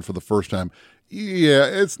third one for the first time. Yeah,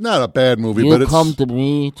 it's not a bad movie, but it's... You come to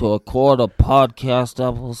me to record a podcast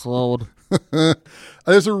episode.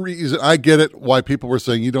 There's a reason. I get it why people were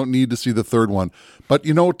saying you don't need to see the third one. But,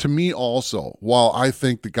 to me also, while I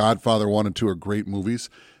think The Godfather 1 and 2 are great movies,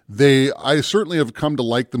 I certainly have come to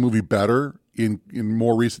like the movie better in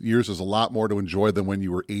more recent years. There's a lot more to enjoy than when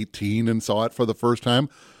you were 18 and saw it for the first time.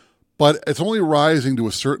 But it's only rising to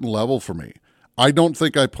a certain level for me. I don't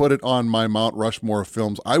think I put it on my Mount Rushmore of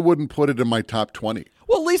films. I wouldn't put it in my top 20.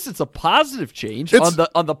 Well, at least it's a positive change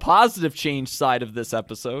on the positive change side of this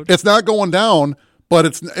episode. It's not going down, but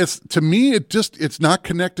it's to me it's not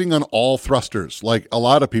connecting on all thrusters like a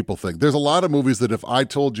lot of people think. There's a lot of movies that if I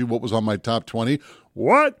told you what was on my top 20,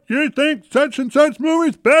 what, you think such and such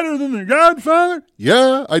movie's better than The Godfather?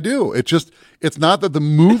 Yeah, I do. It's not that the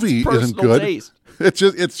movie isn't good. Taste.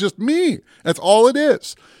 It's just me. That's all it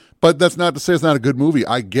is. But that's not to say it's not a good movie.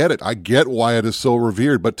 I get it. I get why it is so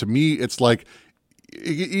revered. But to me, it's like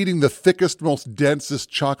eating the thickest, most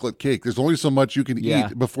densest chocolate cake. There's only so much you can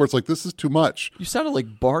eat before it's like, this is too much. You sounded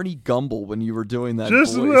like Barney Gumble when you were doing that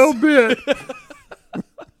Just voice. a little bit.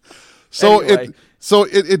 So anyway.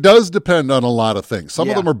 it does depend on a lot of things. Some of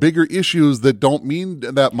Yeah. them are bigger issues that don't mean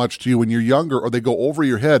that much to you when you're younger, or they go over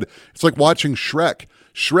your head. It's like watching Shrek.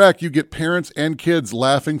 Shrek, you get parents and kids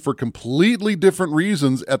laughing for completely different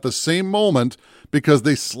reasons at the same moment because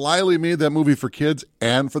they slyly made that movie for kids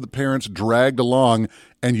and for the parents dragged along,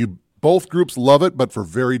 and both groups love it, but for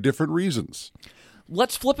very different reasons.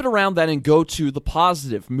 Let's flip it around then and go to the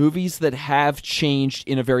positive. Movies that have changed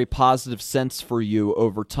in a very positive sense for you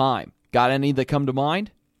over time. Got any that come to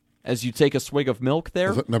mind as you take a swig of milk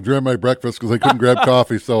there? I'm drinking my breakfast because I couldn't grab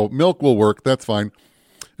coffee, so milk will work. That's fine.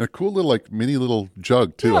 And a cool little, mini little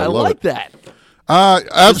jug, too. Yeah, I love like it. that.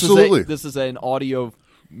 Absolutely. This is an audio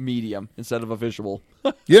medium instead of a visual.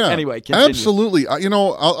 Yeah. Anyway, continue. Absolutely.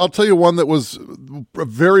 I'll tell you one that was a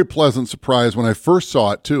very pleasant surprise when I first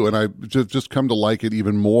saw it, too, and I just come to like it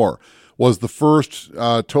even more, was the first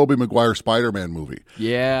Tobey Maguire Spider-Man movie.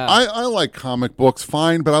 Yeah. I like comic books,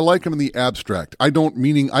 fine, but I like them in the abstract. I don't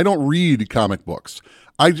read comic books.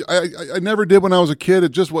 I never did when I was a kid.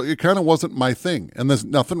 It kind of wasn't my thing, and there's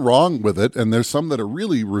nothing wrong with it. And there's some that are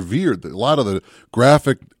really revered. A lot of the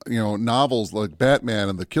graphic, novels like Batman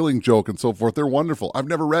and The Killing Joke and so forth, they're wonderful. I've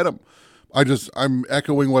never read them. I'm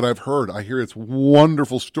echoing what I've heard. I hear it's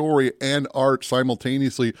wonderful story and art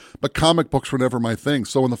simultaneously, but comic books were never my thing.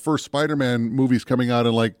 So when the first Spider-Man movie's coming out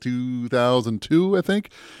in 2002, I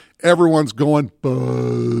think, everyone's going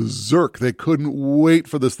berserk. They couldn't wait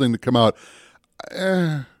for this thing to come out.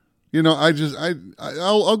 I'll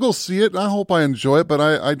go see it, and I hope I enjoy it, but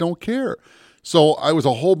I don't care. So I was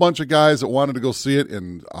a whole bunch of guys that wanted to go see it,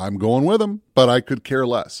 and I'm going with them, but I could care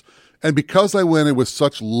less. And because I went in with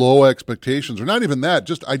such low expectations, or not even that,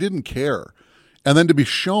 just I didn't care. And then to be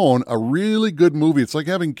shown a really good movie, it's like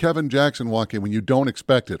having Kevin Jackson walk in when you don't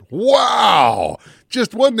expect it. Wow!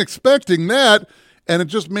 Just wasn't expecting that. And it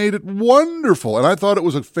just made it wonderful. And I thought it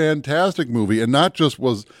was a fantastic movie. And not just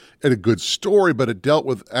was it a good story, but it dealt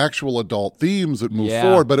with actual adult themes that moved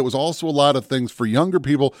forward. But it was also a lot of things for younger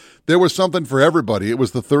people. There was something for everybody. It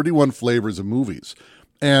was the 31 flavors of movies.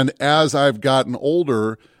 And as I've gotten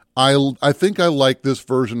older, I think I like this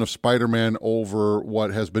version of Spider-Man over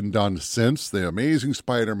what has been done since The Amazing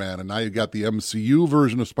Spider-Man. And now you got the MCU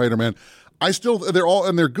version of Spider-Man.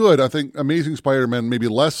 They're good. I think Amazing Spider-Man maybe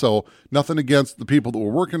less so. Nothing against the people that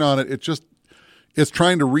were working on it. It's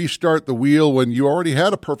trying to restart the wheel when you already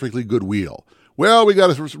had a perfectly good wheel. Well, we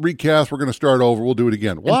got to recast. We're going to start over. We'll do it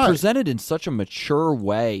again. Why? And presented in such a mature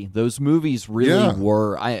way. Those movies really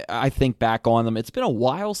were. I think back on them. It's been a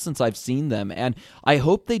while since I've seen them, and I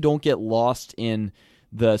hope they don't get lost in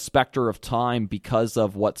the specter of time because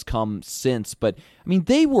of what's come since. But I mean,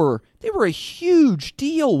 they were a huge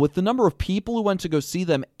deal with the number of people who went to go see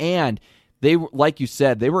them, and they were, like you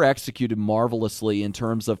said, they were executed marvelously in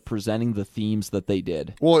terms of presenting the themes that they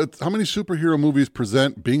did. Well, how many superhero movies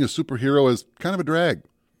present being a superhero as kind of a drag?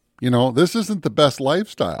 This isn't the best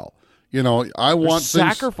lifestyle. I want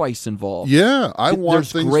sacrifice involved. Yeah, I want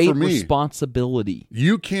things for me. There's great responsibility.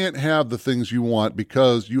 You can't have the things you want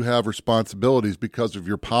because you have responsibilities because of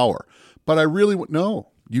your power. But no,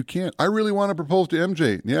 you can't. I really want to propose to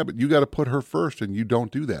MJ. Yeah, but you got to put her first, and you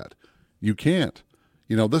don't do that. You can't.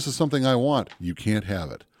 This is something I want. You can't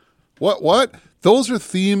have it. What? Those are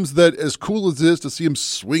themes that, as cool as it is to see him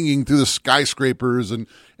swinging through the skyscrapers and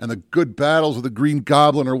the good battles of the Green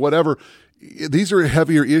Goblin or whatever, these are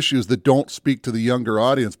heavier issues that don't speak to the younger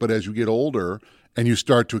audience. But as you get older and you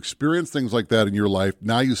start to experience things like that in your life,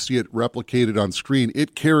 now you see it replicated on screen.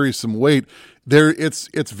 It carries some weight.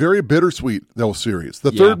 It's very bittersweet, those series.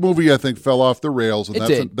 The third movie, I think, fell off the rails,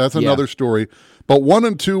 and that's another story. But 1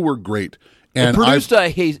 and 2 were great. And it produced a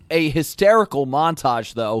hysterical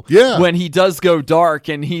montage, though. Yeah. When he does go dark,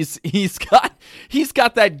 and he's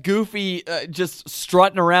got that goofy, just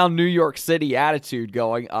strutting around New York City attitude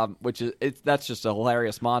going, that's just a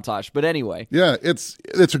hilarious montage. But anyway, yeah, it's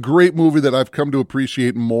a great movie that I've come to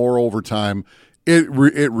appreciate more over time. It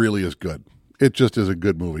really is good. It just is a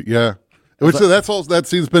good movie. Yeah. That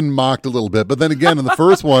scene's been mocked a little bit, but then again, in the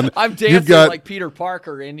first one, I'm dancing like Peter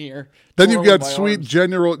Parker in here. Then you've got sweet,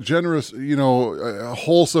 generous,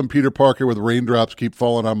 wholesome Peter Parker with raindrops keep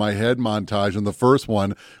falling on my head montage in the first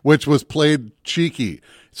one, which was played cheeky.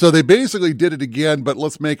 So they basically did it again, but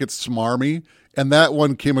let's make it smarmy. And that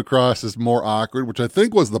one came across as more awkward, which I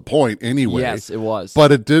think was the point anyway. Yes, it was.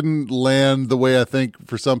 But it didn't land the way I think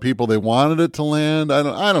for some people they wanted it to land. I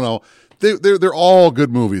don't know. They're all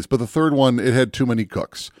good movies, but the third one, it had too many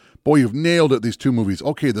cooks. Boy, you've nailed it, these 2 movies.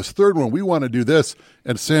 Okay, this third one, we want to do this.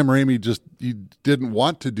 And Sam Raimi he didn't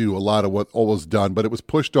want to do a lot of what was done, but it was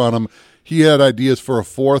pushed on him. He had ideas for a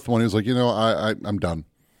fourth one. He was like, I'm done.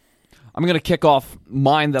 I'm going to kick off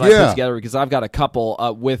mine that I put together because I've got a couple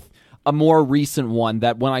with a more recent one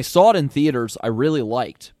that when I saw it in theaters, I really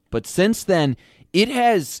liked. But since then, it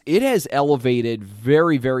has elevated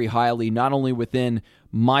very, very highly, not only within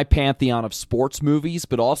my pantheon of sports movies,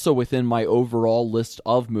 but also within my overall list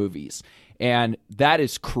of movies. And that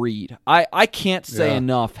is Creed. I can't say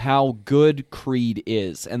enough how good Creed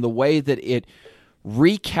is and the way that it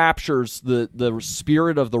recaptures the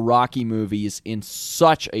spirit of the Rocky movies in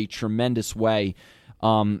such a tremendous way.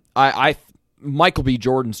 Michael B.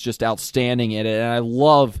 Jordan's just outstanding in it, and I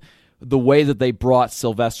love the way that they brought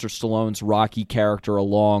Sylvester Stallone's Rocky character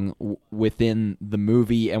along within the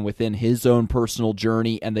movie and within his own personal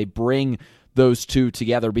journey, and they bring those two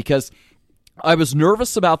together because I was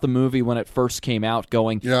nervous about the movie when it first came out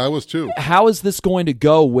going, yeah, I was too. How is this going to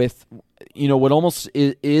go with, what almost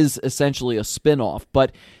is essentially a spin-off?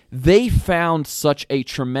 But they found such a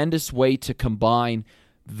tremendous way to combine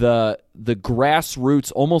the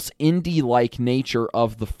grassroots, almost indie-like nature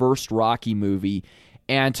of the first Rocky movie,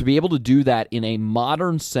 and to be able to do that in a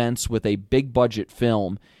modern sense with a big budget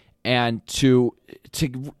film, and to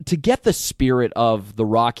get the spirit of the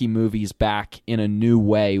Rocky movies back in a new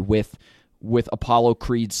way with Apollo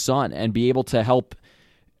Creed's son, and be able to help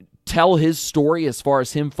tell his story as far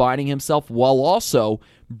as him finding himself, while also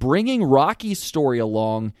bringing Rocky's story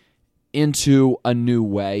along into a new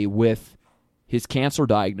way with his cancer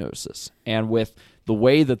diagnosis and with the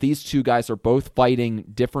way that these two guys are both fighting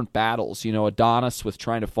different battles, Adonis with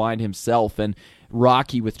trying to find himself and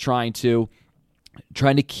Rocky with trying to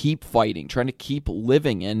keep fighting, trying to keep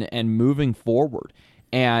living and moving forward.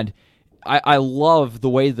 And I love the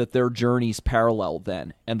way that their journeys parallel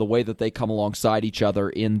then and the way that they come alongside each other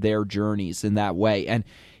in their journeys in that way. And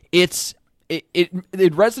it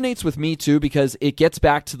resonates with me too because it gets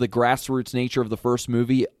back to the grassroots nature of the first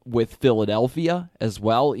movie with Philadelphia as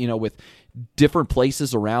well, with different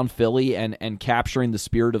places around Philly and capturing the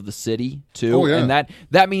spirit of the city too. Oh, yeah. And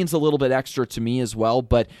that means a little bit extra to me as well,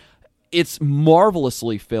 but it's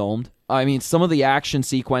marvelously filmed. I mean, some of the action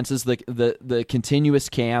sequences, the continuous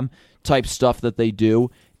cam type stuff that they do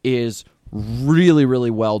is really, really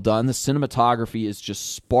well done. The cinematography is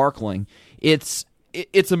just sparkling. It's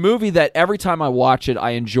a movie that every time I watch it,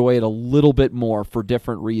 I enjoy it a little bit more for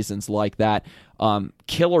different reasons like that.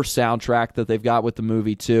 Killer soundtrack that they've got with the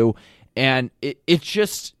movie too. And it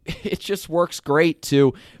just works great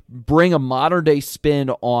to bring a modern day spin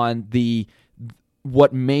on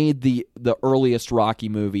what made the earliest Rocky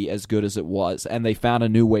movie as good as it was, and they found a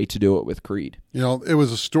new way to do it with Creed. It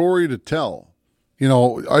was a story to tell.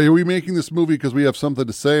 Are we making this movie because we have something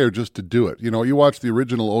to say or just to do it? You watch the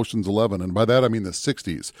original Ocean's 11, and by that I mean the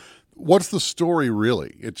 60s. What's the story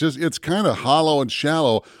really? It's kind of hollow and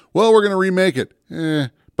shallow. Well, we're going to remake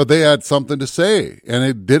it. But they had something to say, and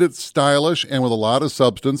it did it stylish and with a lot of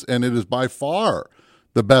substance, and it is by far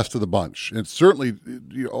the best of the bunch. It's certainly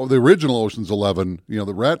the original Ocean's 11,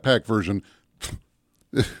 the Rat Pack version.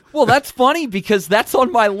 Well, that's funny because that's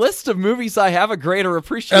on my list of movies I have a greater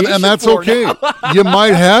appreciation for. And that's okay. You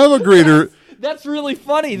might have a greater... That's really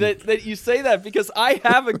funny that you say that because I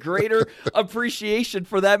have a greater appreciation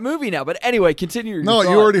for that movie now. But anyway, continue your thought.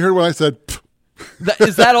 You already heard what I said.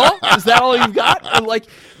 Is that all? Is that all you've got? Like,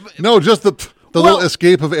 No, just the little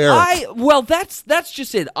escape of air. That's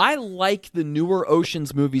just it. I like the newer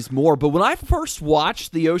Oceans movies more, but when I first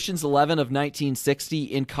watched the Oceans 11 of 1960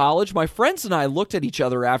 in college, my friends and I looked at each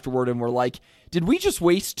other afterward and were like, did we just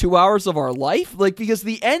waste 2 hours of our life? Like, because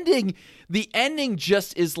the ending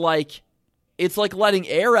just is like, it's like letting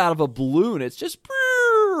air out of a balloon. It's just,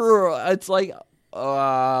 it's like,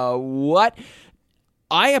 what?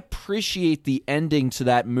 I appreciate the ending to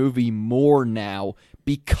that movie more now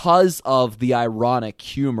because of the ironic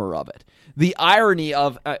humor of it. The irony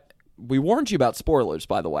of, we warned you about spoilers,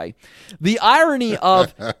 by the way. The irony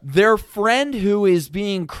of their friend who is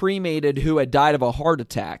being cremated who had died of a heart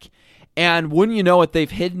attack. And wouldn't you know it,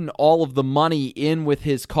 they've hidden all of the money in with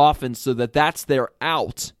his coffin so that that's their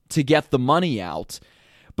out to get the money out.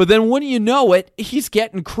 But then wouldn't you know it, he's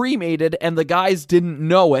getting cremated and the guys didn't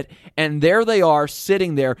know it. And there they are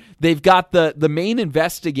sitting there. They've got the main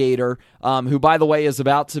investigator, who, by the way, is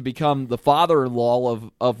about to become the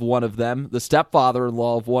father-in-law of one of them, the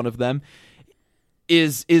stepfather-in-law of one of them,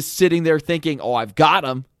 is sitting there thinking, oh, I've got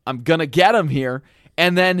him. I'm going to get him here.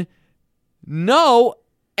 And then, no,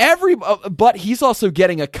 but he's also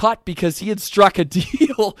getting a cut because he had struck a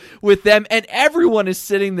deal with them. And everyone is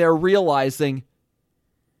sitting there realizing,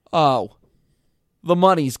 oh, the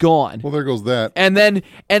money's gone. Well, there goes that. And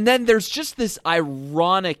then there's just this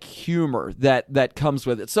ironic humor that comes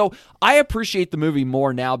with it. So I appreciate the movie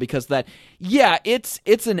more now because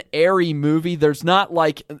it's an airy movie. There's not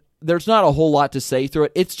a whole lot to say through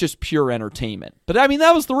it. It's just pure entertainment. But I mean,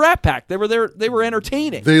 that was the Rat Pack. They were there. They were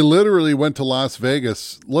entertaining. They literally went to Las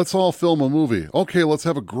Vegas. Let's all film a movie. Okay, let's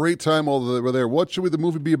have a great time while we're there. What should the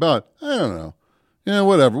movie be about? I don't know. Yeah,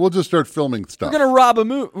 whatever. We'll just start filming stuff. We're gonna rob a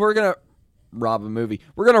movie. We're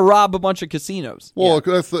gonna rob a bunch of casinos. Well,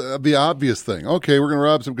 that's the obvious thing. Okay, we're gonna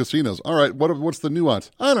rob some casinos. All right. What's the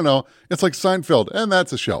nuance? I don't know. It's like Seinfeld, and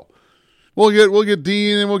that's a show. We'll get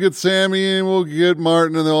Dean and we'll get Sammy and we'll get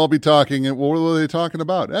Martin and they'll all be talking. And what are they talking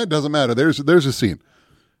about? It doesn't matter. There's a scene.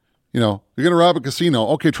 You're gonna rob a casino.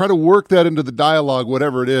 Okay, try to work that into the dialogue,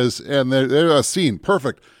 whatever it is, and there's a scene.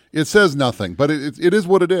 Perfect. It says nothing, but it is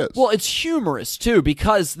what it is. Well, it's humorous, too,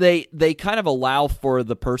 because they kind of allow for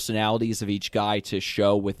the personalities of each guy to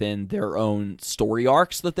show within their own story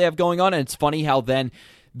arcs that they have going on. And it's funny how then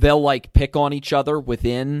they'll, like, pick on each other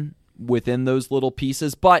within those little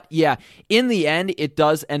pieces. But, yeah, in the end, it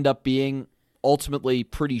does end up being ultimately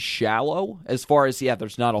pretty shallow as far as,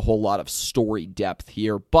 there's not a whole lot of story depth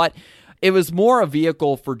here. But it was more a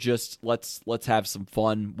vehicle for just let's have some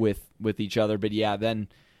fun with each other. But, then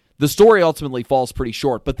the story ultimately falls pretty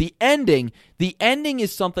short, but the ending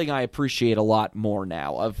is something I appreciate a lot more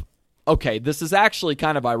now. Okay, this is actually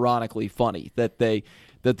kind of ironically funny that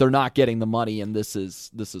they're not getting the money, and this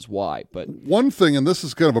is why. But one thing, and this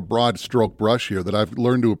is kind of a broad stroke brush here, that I've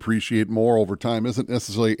learned to appreciate more over time, isn't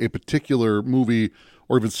necessarily a particular movie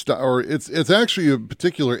or even it's actually a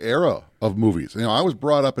particular era of movies. I was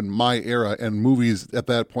brought up in my era, and movies at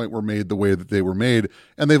that point were made the way that they were made,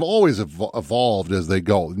 and they've always evolved as they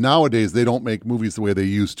go. Nowadays, they don't make movies the way they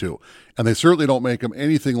used to, and they certainly don't make them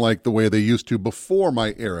anything like the way they used to before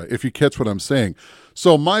my era, if you catch what I'm saying.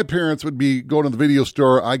 So my parents would be going to the video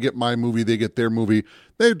store, I get my movie, they get their movie.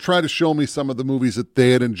 They'd try to show me some of the movies that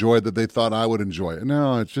they had enjoyed that they thought I would enjoy.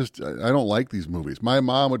 No, it's just, I don't like these movies. My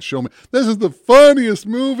mom would show me, this is the funniest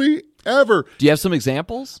movie ever. Do you have some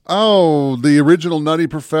examples? Oh, the original Nutty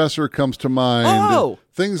Professor comes to mind. Oh,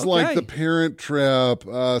 things like The Parent Trap,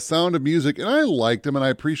 Sound of Music, and I liked them and I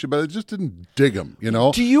appreciate them, but I just didn't dig them,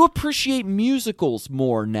 Do you appreciate musicals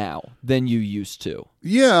more now than you used to?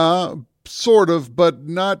 Yeah, sort of, but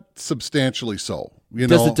not substantially so.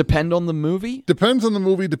 Does it depend on the movie? Depends on the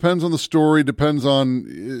movie, depends on the story, depends on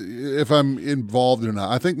if I'm involved or not.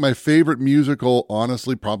 I think my favorite musical,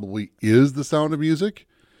 honestly, probably is The Sound of Music.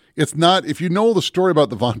 It's not, if you know the story about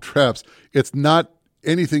the Von Trapps, it's not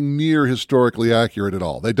anything near historically accurate at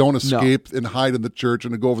all. They don't escape and hide in the church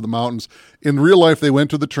and go over the mountains. In real life, they went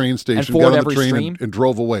to the train station, got on the train and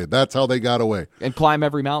drove away. That's how they got away. And climb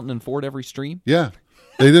every mountain and ford every stream? Yeah.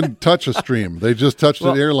 They didn't touch a stream. They just touched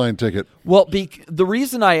an airline ticket. Well, the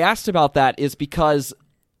reason I asked about that is because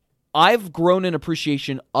I've grown in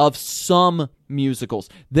appreciation of some musicals.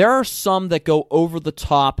 There are some that go over the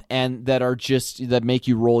top and that make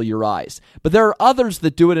you roll your eyes. But there are others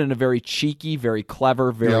that do it in a very cheeky, very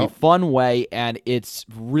clever, very fun way, and it's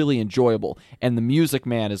really enjoyable. And The Music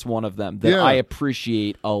Man is one of them that I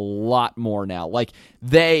appreciate a lot more now. Like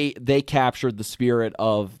they captured the spirit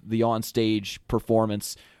of the onstage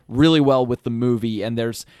performance really well with the movie, and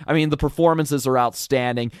the performances are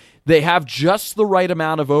outstanding. They have just the right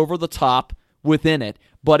amount of over the top within it,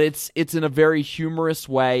 but it's in a very humorous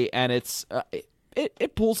way, and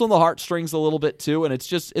it pulls on the heartstrings a little bit too, and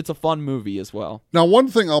it's a fun movie as well. Now, one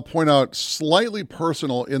thing I'll point out, slightly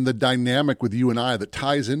personal in the dynamic with you and I that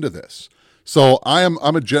ties into this. So I'm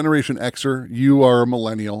a Generation Xer. You are a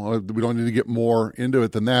millennial. We don't need to get more into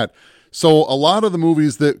it than that. So a lot of the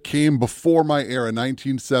movies that came before my era,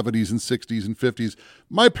 1970s and 60s and 50s,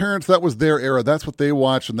 my parents, that was their era. That's what they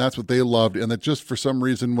watched and that's what they loved. And that just for some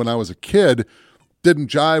reason when I was a kid didn't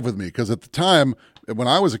jive with me, because at the time when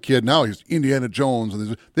I was a kid, now he's Indiana Jones,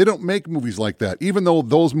 and they don't make movies like that. Even though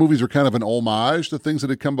those movies are kind of an homage to things that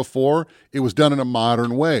had come before, it was done in a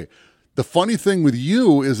modern way. The funny thing with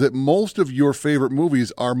you is that most of your favorite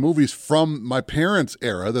movies are movies from my parents'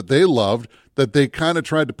 era that they loved, that they kind of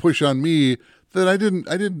tried to push on me that I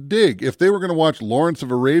didn't dig. If they were going to watch Lawrence of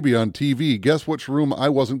Arabia on TV, guess which room I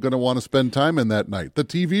wasn't going to want to spend time in that night? The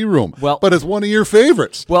TV room. Well, but it's one of your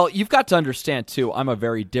favorites. Well, you've got to understand, too, I'm a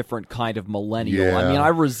very different kind of millennial. Yeah. I mean, I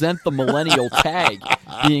resent the millennial tag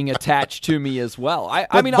being attached to me as well.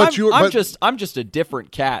 I'm just a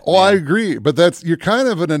different cat. Oh, man. I agree. But you're kind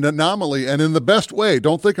of an anomaly, and in the best way.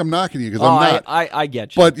 Don't think I'm knocking you, because I'm not. I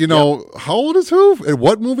get you. But, how old is who? And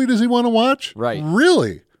what movie does he want to watch? Right.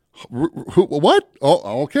 Really? What?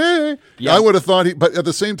 Oh, okay. Yeah. I would have thought but at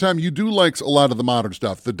the same time, you do like a lot of the modern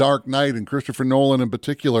stuff. The Dark Knight and Christopher Nolan in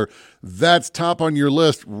particular, that's top on your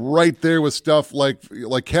list right there with stuff like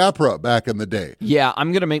Capra back in the day. Yeah,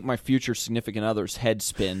 I'm going to make my future significant other's head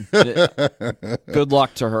spin. Good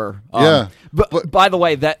luck to her. Yeah. But by the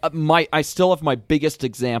way, I still have my biggest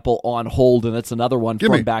example on hold, and it's another one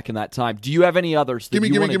from back in that time. Do you have any others? Give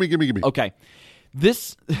me. Okay.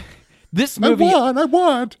 This movie, I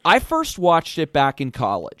want. I first watched it back in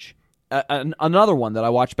college. Another one that I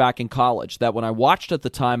watched back in college that when I watched at the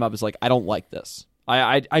time, I was like, I don't like this.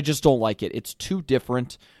 I just don't like it. It's too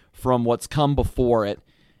different from what's come before it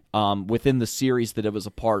within the series that it was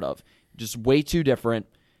a part of. Just way too different,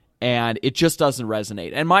 and it just doesn't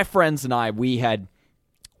resonate. And my friends and I, we had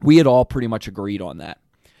all pretty much agreed on that.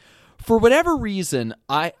 For whatever reason,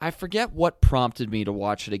 I forget what prompted me to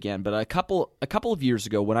watch it again, but a couple of years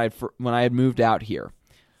ago when I had moved out here,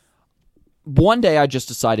 one day I just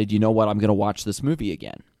decided, you know what, I'm going to watch this movie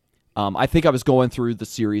again. I think I was going through the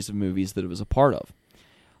series of movies that it was a part of.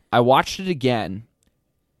 I watched it again,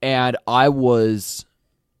 and I was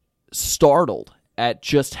startled at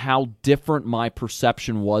just how different my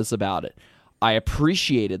perception was about it. I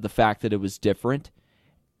appreciated the fact that it was different.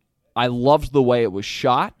 I loved the way it was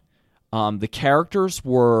shot. The characters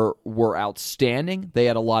were outstanding. They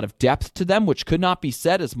had a lot of depth to them, which could not be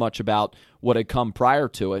said as much about what had come prior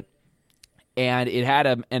to it. And it had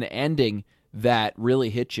an ending that really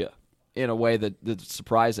hit you in a way that's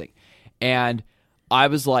surprising. And I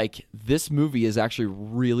was like, this movie is actually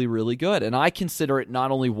really, really good. And I consider it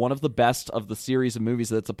not only one of the best of the series of movies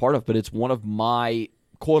that it's a part of, but it's one of my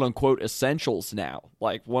quote-unquote essentials now,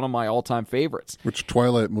 like one of my all-time favorites. Which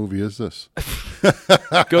Twilight movie is this?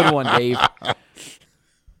 Good one, Dave.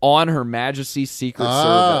 On Her Majesty's Secret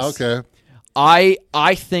Service. Okay.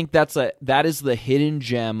 I think that is the hidden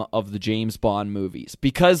gem of the James Bond movies,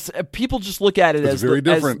 because people just look at it as the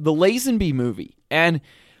Lazenby movie, and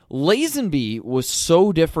Lazenby was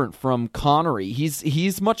so different from Connery.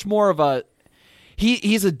 He's much more of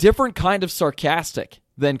he's a different kind of sarcastic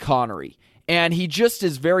than Connery. And he just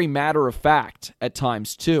is very matter-of-fact at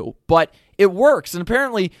times, too. But it works. And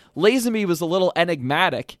apparently, Lazenby was a little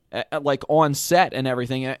enigmatic, like on set and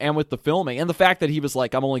everything, and with the filming. And the fact that he was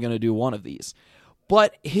like, I'm only going to do one of these.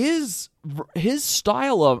 But his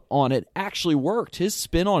style on it actually worked. His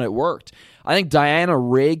spin on it worked. I think Diana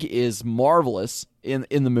Rigg is marvelous in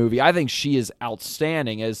the movie. I think she is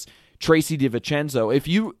outstanding as Tracy DiVincenzo. If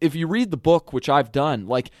you read the book, which I've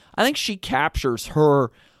done, I think she captures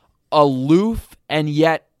her aloof and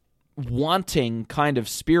yet wanting kind of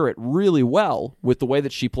spirit really well with the way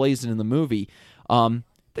that she plays it in the movie.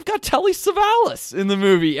 They've got Telly Savalas in the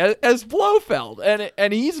movie as Blofeld,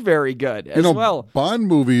 and he's very good as well. Bond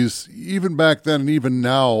movies, even back then and even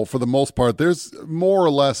now, for the most part, there's more or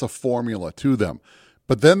less a formula to them.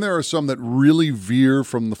 But then there are some that really veer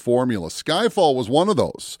from the formula. Skyfall was one of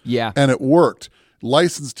those. Yeah. And it worked.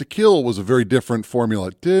 License to Kill was a very different formula.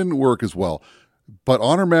 It didn't work as well. But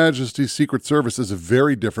On Her Majesty's Secret Service is a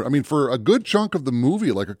very different. I mean, for a good chunk of the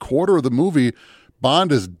movie, like a quarter of the movie,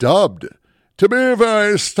 Bond is dubbed to be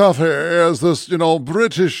very stuffy as this,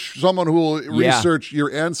 British, someone who will research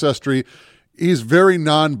your ancestry. he's very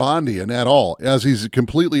non-Bondian at all, as he's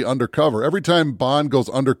completely undercover. Every time Bond goes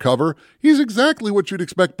undercover, he's exactly what you'd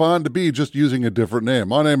expect Bond to be, just using a different name.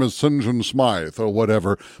 My name is St. John Smythe or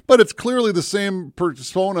whatever. But it's clearly the same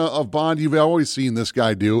persona of Bond you've always seen this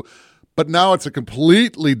guy do. But now it's a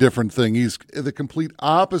completely different thing. He's the complete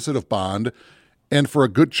opposite of Bond. And for a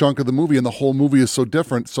good chunk of the movie, and the whole movie is so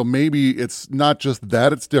different. So maybe it's not just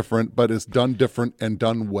that it's different, but it's done different and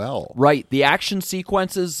done well. Right. The action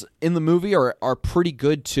sequences in the movie are pretty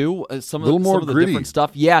good too. Some of the gritty. different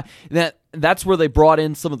stuff. Yeah, that's where they brought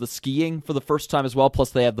in some of the skiing for the first time as well. Plus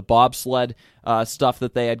they had the bobsled stuff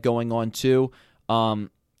that they had going on too.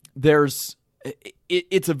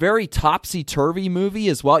 It's a very topsy-turvy movie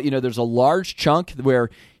as well. You know, there's a large chunk where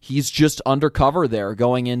he's just undercover there,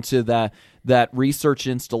 going into that research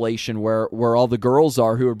installation where all the girls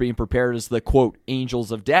are who are being prepared as the, quote,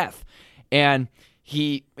 angels of death. And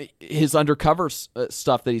his undercover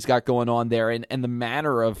stuff that he's got going on there and the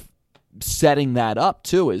manner of setting that up,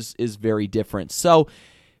 too, is very different. So,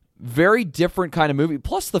 very different kind of movie.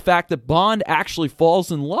 Plus the fact that Bond actually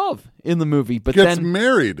falls in love in the movie, but gets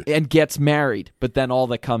married, but then all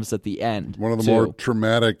that comes at the end. One of the more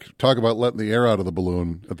traumatic. Talk about letting the air out of the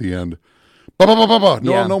balloon at the end.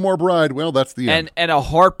 No more bride. Well, that's the end. And a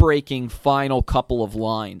heartbreaking final couple of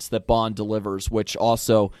lines that Bond delivers, which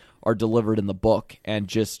also are delivered in the book, and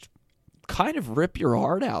just kind of rip your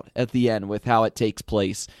heart out at the end with how it takes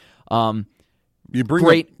place.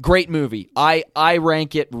 Great movie. I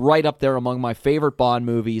rank it right up there among my favorite Bond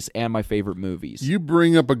movies and my favorite movies. You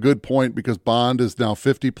bring up a good point because Bond is now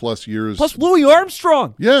 50 plus years. Plus Louis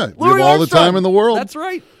Armstrong. Yeah, we have all the time in the world. That's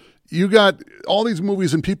right. You got all these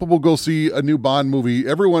movies, and people will go see a new Bond movie.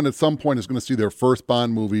 Everyone at some point is going to see their first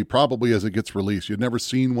Bond movie, probably as it gets released. You'd never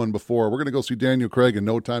seen one before. We're going to go see Daniel Craig in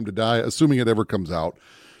No Time to Die, assuming it ever comes out.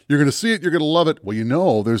 You're going to see it. You're going to love it. Well, you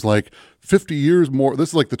know, there's like 50 years more. This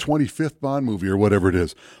is like the 25th Bond movie or whatever it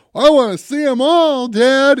is. I want to see them all,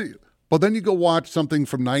 Dad. But then you go watch something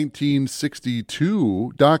from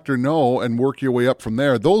 1962, Dr. No, and work your way up from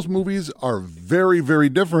there. Those movies are very, very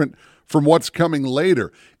different from what's coming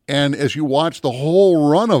later. And as you watch the whole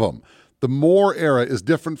run of them, the Moore era is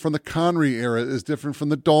different from the Connery era, is different from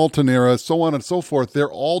the Dalton era, so on and so forth.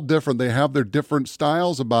 They're all different. They have their different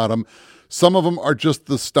styles about them. Some of them are just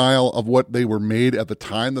the style of what they were made at the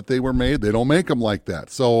time that they were made. They don't make them like that.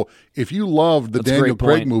 So if you loved the Daniel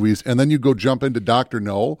Craig movies and then you go jump into Dr.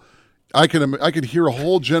 No, I could hear a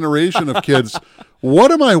whole generation of kids,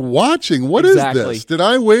 what am I watching? What is this? Did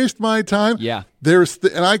I waste my time? Yeah.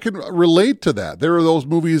 And I can relate to that. There are those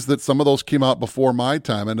movies that some of those came out before my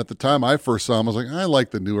time, and at the time I first saw them, I was like, I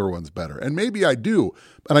like the newer ones better. And maybe I do,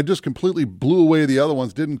 and I just completely blew away the other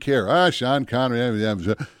ones, didn't care. Sean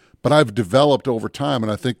Connery, but I've developed over time,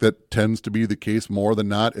 and I think that tends to be the case more than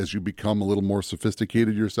not as you become a little more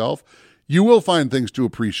sophisticated yourself. You will find things to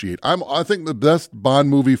appreciate. I think the best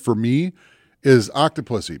Bond movie for me is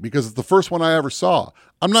Octopussy because it's the first one I ever saw.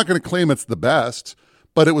 I'm not going to claim it's the best,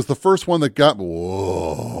 but it was the first one that got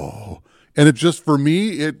whoa. And it just, for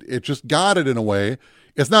me, it just got it in a way.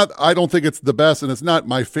 It's not, I don't think it's the best, and it's not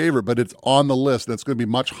my favorite, but it's on the list, and it's going to be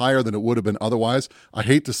much higher than it would have been otherwise. I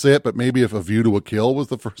hate to say it, but maybe if A View to a Kill was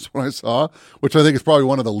the first one I saw, which I think is probably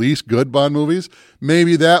one of the least good Bond movies,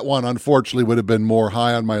 maybe that one, unfortunately, would have been more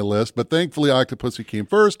high on my list. But thankfully, Octopussy came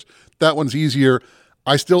first. That one's easier.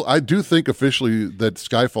 I do think officially that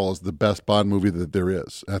Skyfall is the best Bond movie that there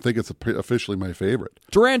is. I think it's officially my favorite.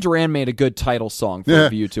 Duran Duran made a good title song for A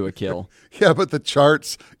View to a Kill. Yeah, but the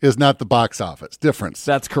charts is not the box office difference.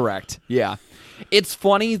 That's correct. Yeah. It's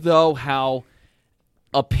funny, though, how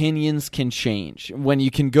opinions can change. When you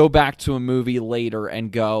can go back to a movie later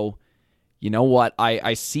and go, you know what,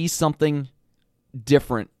 I see something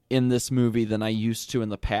different in this movie than I used to in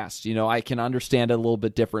the past. You know, I can understand it a little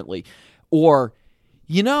bit differently. Or,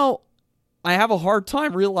 you know, I have a hard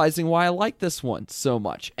time realizing why I like this one so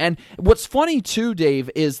much. And what's funny too, Dave,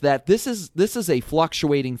 is that this is a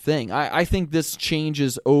fluctuating thing. I think this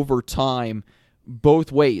changes over time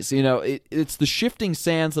both ways. You know, it's the shifting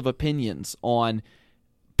sands of opinions on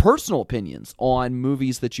personal opinions on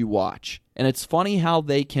movies that you watch. And it's funny how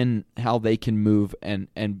they can move and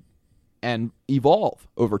evolve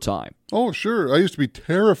over time. Oh, sure. I used to be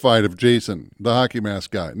terrified of Jason, the hockey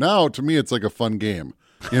mask guy. Now, to me, it's like a fun game.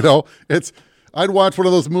 You know, I'd watch one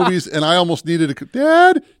of those movies and I almost needed to,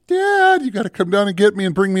 Dad, you got to come down and get me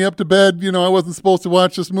and bring me up to bed. You know, I wasn't supposed to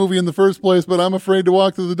watch this movie in the first place, but I'm afraid to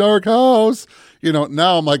walk through the dark house. You know,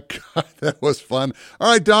 now I'm like, God, that was fun.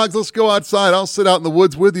 All right, dogs, let's go outside. I'll sit out in the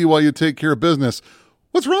woods with you while you take care of business.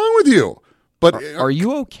 What's wrong with you? But Are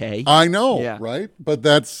you okay? I know, Yeah. right? But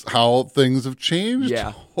that's how things have changed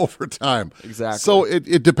Yeah. over time. Exactly. So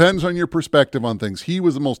it depends on your perspective on things. He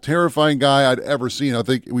was the most terrifying guy I'd ever seen. I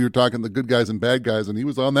think we were talking the good guys and bad guys, and he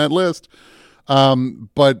was on that list.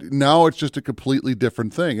 But now it's just a completely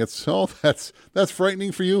different thing. It's that's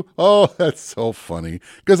frightening for you. Oh, that's so funny,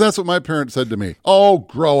 because that's what my parents said to me. Oh,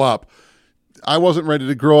 grow up. I wasn't ready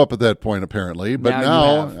to grow up at that point, apparently, but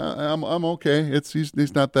Now now I'm okay.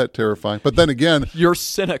 He's not that terrifying. But then again, You're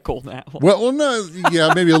cynical now. well, no,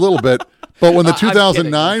 yeah, maybe a little bit. But when the I'm kidding,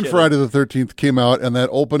 2009 I'm kidding. Friday the 13th came out, and that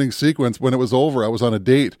opening sequence, when it was over, I was on a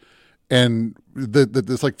date, and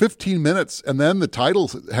there's like 15 minutes, and then the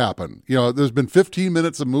titles happen. You know, there's been 15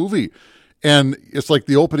 minutes of movie, and it's like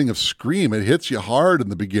the opening of Scream. It hits you hard in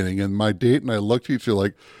the beginning, and my date and I looked at each other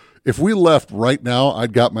like, if we left right now,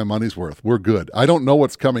 I'd got my money's worth. We're good. I don't know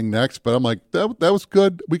what's coming next, but I'm like, that was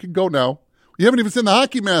good. We can go now. You haven't even seen the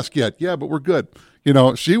hockey mask yet. Yeah, but we're good. You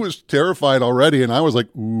know, she was terrified already, and I was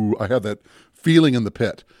like, ooh, I had that feeling in the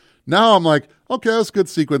pit. Now I'm like, okay, that's a good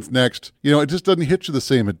sequence next. You know, it just doesn't hit you the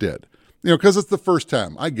same it did. You know, because it's the first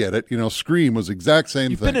time. I get it. You know, Scream was the exact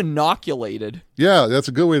same You've thing. been inoculated. Yeah, that's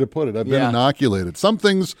a good way to put it. I've been Yeah. inoculated. Some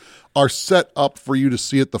things are set up for you to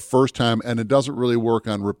see it the first time, and it doesn't really work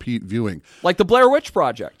on repeat viewing. Like the Blair Witch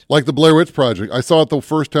Project. Like the Blair Witch Project. I saw it the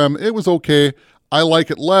first time. It was okay. I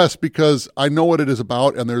like it less because I know what it is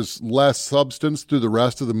about, and there's less substance through the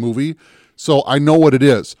rest of the movie. So I know what it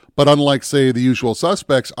is. But unlike, say, The Usual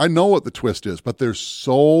Suspects, I know what the twist is, but there's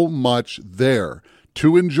so much there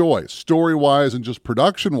to enjoy, story-wise and just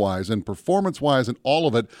production-wise and performance-wise and all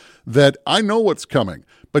of it, that I know what's coming.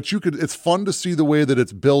 But it's fun to see the way that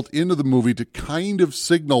it's built into the movie to kind of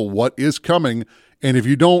signal what is coming. And if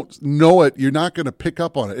you don't know it, you're not going to pick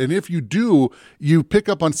up on it. And if you do, you pick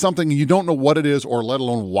up on something and you don't know what it is or let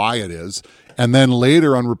alone why it is. And then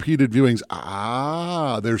later on repeated viewings,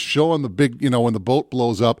 they're showing the big, when the boat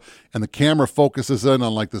blows up and the camera focuses in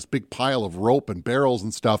on like this big pile of rope and barrels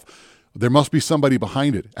and stuff. There must be somebody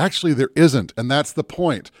behind it. Actually, there isn't, and that's the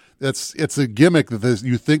point. It's a gimmick that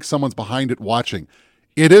you think someone's behind it watching.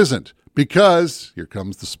 It isn't, because, here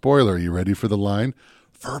comes the spoiler. Are you ready for the line?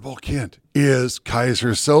 Verbal Kint is Kaiser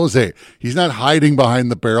Soze. He's not hiding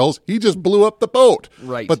behind the barrels. He just blew up the boat.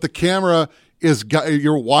 Right. But the camera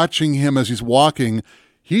you're watching him as he's walking.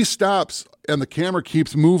 He stops, and the camera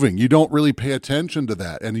keeps moving. You don't really pay attention to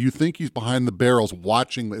that, and you think he's behind the barrels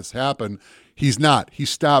watching this happen. He's not. He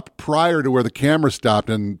stopped prior to where the camera stopped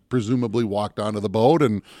and presumably walked onto the boat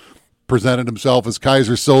and presented himself as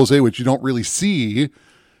Kaiser Soze, which you don't really see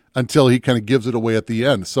until he kind of gives it away at the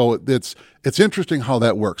end. So it's interesting how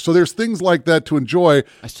that works. So there's things like that to enjoy,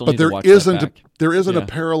 I still but need to there watch that isn't back. there isn't Yeah. a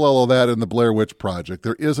parallel of that in the Blair Witch Project.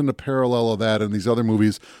 There isn't a parallel of that in these other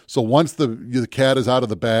movies. So once the cat is out of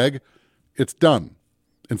the bag, it's done.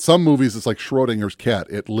 In some movies, it's like Schrodinger's cat.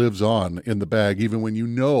 It lives on in the bag even when you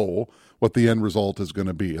know what the end result is going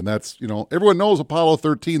to be. And that's, everyone knows Apollo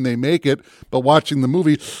 13, they make it, but watching the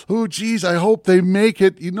movie, oh, geez, I hope they make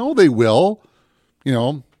it. You know they will.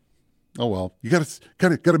 Oh, well, you got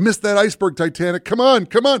to miss that iceberg, Titanic. Come on.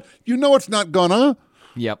 You know it's not gonna.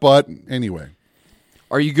 Yep. But anyway.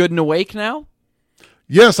 Are you good and awake now?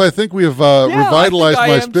 Yes, I think we have revitalized I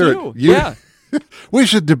my think I am spirit. too. You- Yeah. We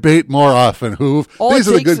should debate more often, Hoove. These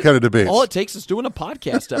are the good kind of debates. All it takes is doing a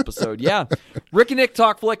podcast episode. Yeah. Rick and Nick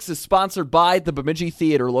Talk Flicks is sponsored by the Bemidji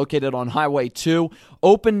Theater, located on Highway 2.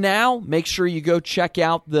 Open now. Make sure you go check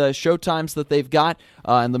out the showtimes that they've got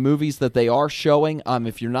and the movies that they are showing.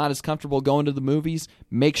 If you're not as comfortable going to the movies,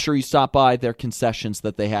 make sure you stop by their concessions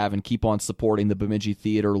that they have and keep on supporting the Bemidji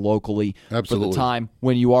Theater locally for Absolutely. the time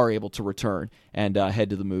when you are able to return and head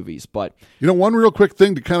to the movies. But one real quick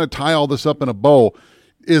thing to kind of tie all this up in a bow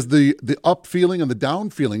is the up feeling and the down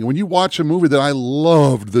feeling. When you watch a movie that I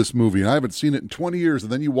loved this movie, and I haven't seen it in 20 years,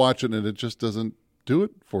 and then you watch it and it just doesn't do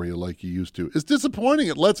it for you like you used to. It's disappointing.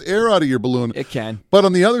 It lets air out of your balloon. it can. But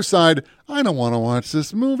on the other side, I don't want to watch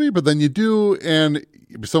this movie, but then you do, and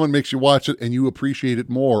someone makes you watch it and you appreciate it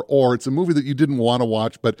more. Or it's a movie that you didn't want to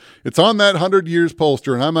watch, but it's on that 100 Years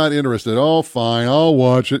poster and I'm not interested. Oh, fine, I'll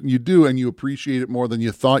watch it. And you do, and you appreciate it more than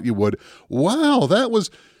you thought you would. Wow, that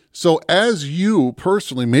was... So as you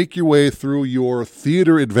personally make your way through your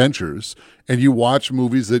theater adventures and you watch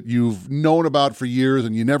movies that you've known about for years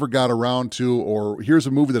and you never got around to, or here's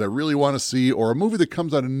a movie that I really want to see, or a movie that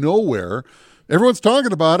comes out of nowhere, everyone's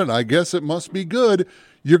talking about it, I guess it must be good,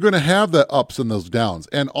 you're going to have the ups and those downs.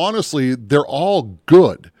 And honestly, they're all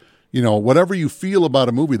good. Whatever you feel about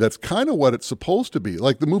a movie, that's kind of what it's supposed to be.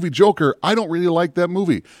 Like the movie Joker, I don't really like that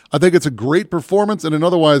movie. I think it's a great performance and an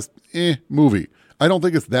otherwise movie. I don't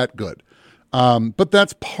think it's that good. But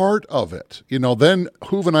that's part of it. Then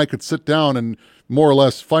Hoove and I could sit down and more or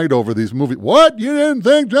less fight over these movies. What? You didn't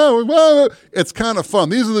think that was... It's kind of fun.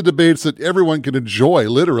 These are the debates that everyone can enjoy,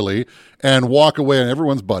 literally, and walk away, and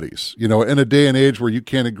everyone's buddies. In a day and age where you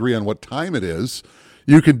can't agree on what time it is,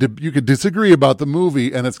 you could disagree about the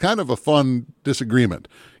movie, and it's kind of a fun disagreement.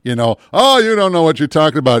 Oh, you don't know what you're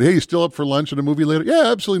talking about. Hey, you still up for lunch and a movie later?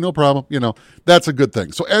 Yeah, absolutely, no problem. That's a good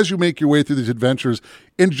thing. So as you make your way through these adventures,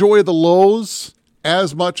 enjoy the lows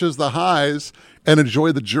as much as the highs, and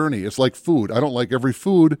enjoy the journey. It's like food. I don't like every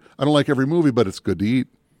food. I don't like every movie, but it's good to eat.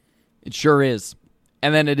 It sure is.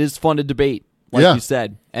 And then it is fun to debate, like you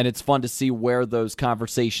said. And it's fun to see where those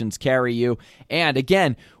conversations carry you. And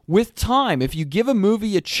again, with time, if you give a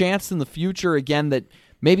movie a chance in the future, again, that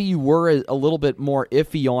maybe you were a little bit more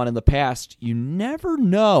iffy on in the past, you never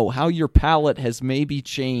know how your palate has maybe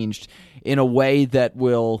changed in a way that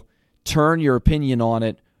will turn your opinion on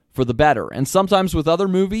it for the better. And sometimes with other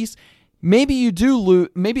movies, maybe you do lose.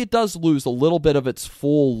 Maybe it does lose a little bit of its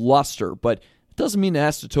full luster, but it doesn't mean it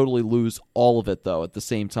has to totally lose all of it, though, at the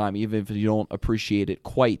same time, even if you don't appreciate it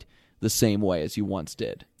quite the same way as you once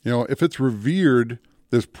did. If it's revered,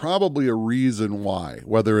 there's probably a reason why,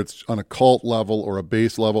 whether it's on a cult level or a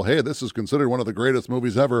base level. Hey, this is considered one of the greatest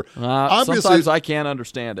movies ever. Sometimes I can't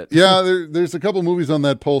understand it. Yeah, there's a couple movies on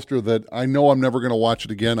that poster that I know I'm never going to watch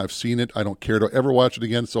it again. I've seen it. I don't care to ever watch it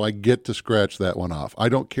again, so I get to scratch that one off. I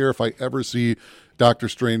don't care if I ever see Dr.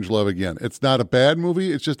 Strangelove again. It's not a bad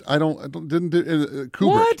movie. It's just Kubrick.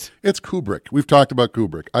 What? It's Kubrick. We've talked about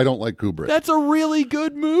Kubrick. I don't like Kubrick. That's a really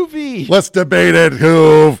good movie. Let's debate it,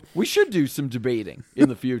 Hoove. We should do some debating in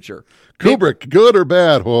the future. Kubrick, good or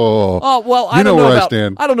bad? Oh, well, I don't know where about, I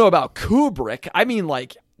stand. I don't know about Kubrick. I mean,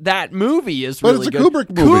 like, that movie is really good. But it's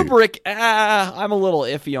a Kubrick movie. Kubrick, I'm a little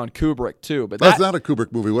iffy on Kubrick, too. But that's not a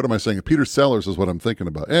Kubrick movie. What am I saying? Peter Sellers is what I'm thinking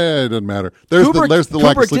about. It doesn't matter. There's the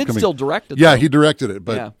lack of sleep Kubrick did still direct it, Yeah, though. he directed it.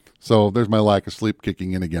 But So there's my lack of sleep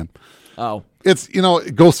kicking in again. Oh. It's,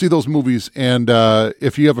 go see those movies. And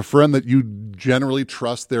if you have a friend that you generally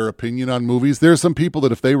trust their opinion on movies, there's some people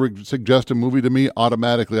that if they suggest a movie to me,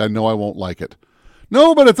 automatically I know I won't like it.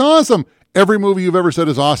 No, but it's awesome. Every movie you've ever said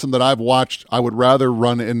is awesome that I've watched, I would rather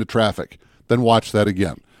run into traffic than watch that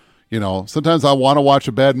again. Sometimes I want to watch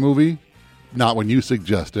a bad movie, not when you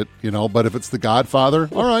suggest it, but if it's The Godfather,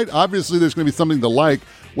 all right, obviously there's going to be something to like,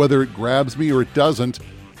 whether it grabs me or it doesn't.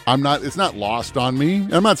 It's not lost on me.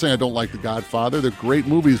 And I'm not saying I don't like The Godfather. They're great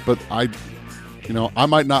movies, but I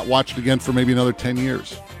might not watch it again for maybe another 10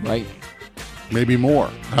 years. Right. Maybe more.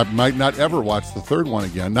 I might not ever watch the third one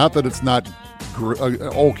again. Not that it's not an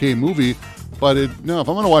okay movie, but if I'm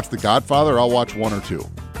going to watch The Godfather, I'll watch one or two.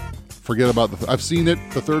 Forget about I've seen it,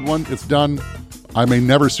 the third one, it's done. I may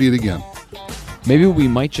never see it again. Maybe we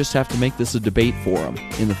might just have to make this a debate forum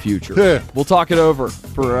in the future. We'll talk it over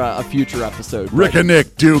for a future episode. Rick and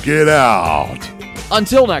Nick duke it out.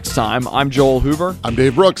 Until next time, I'm Joel Hoover. I'm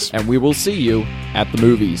Dave Brooks. And we will see you at the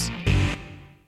movies.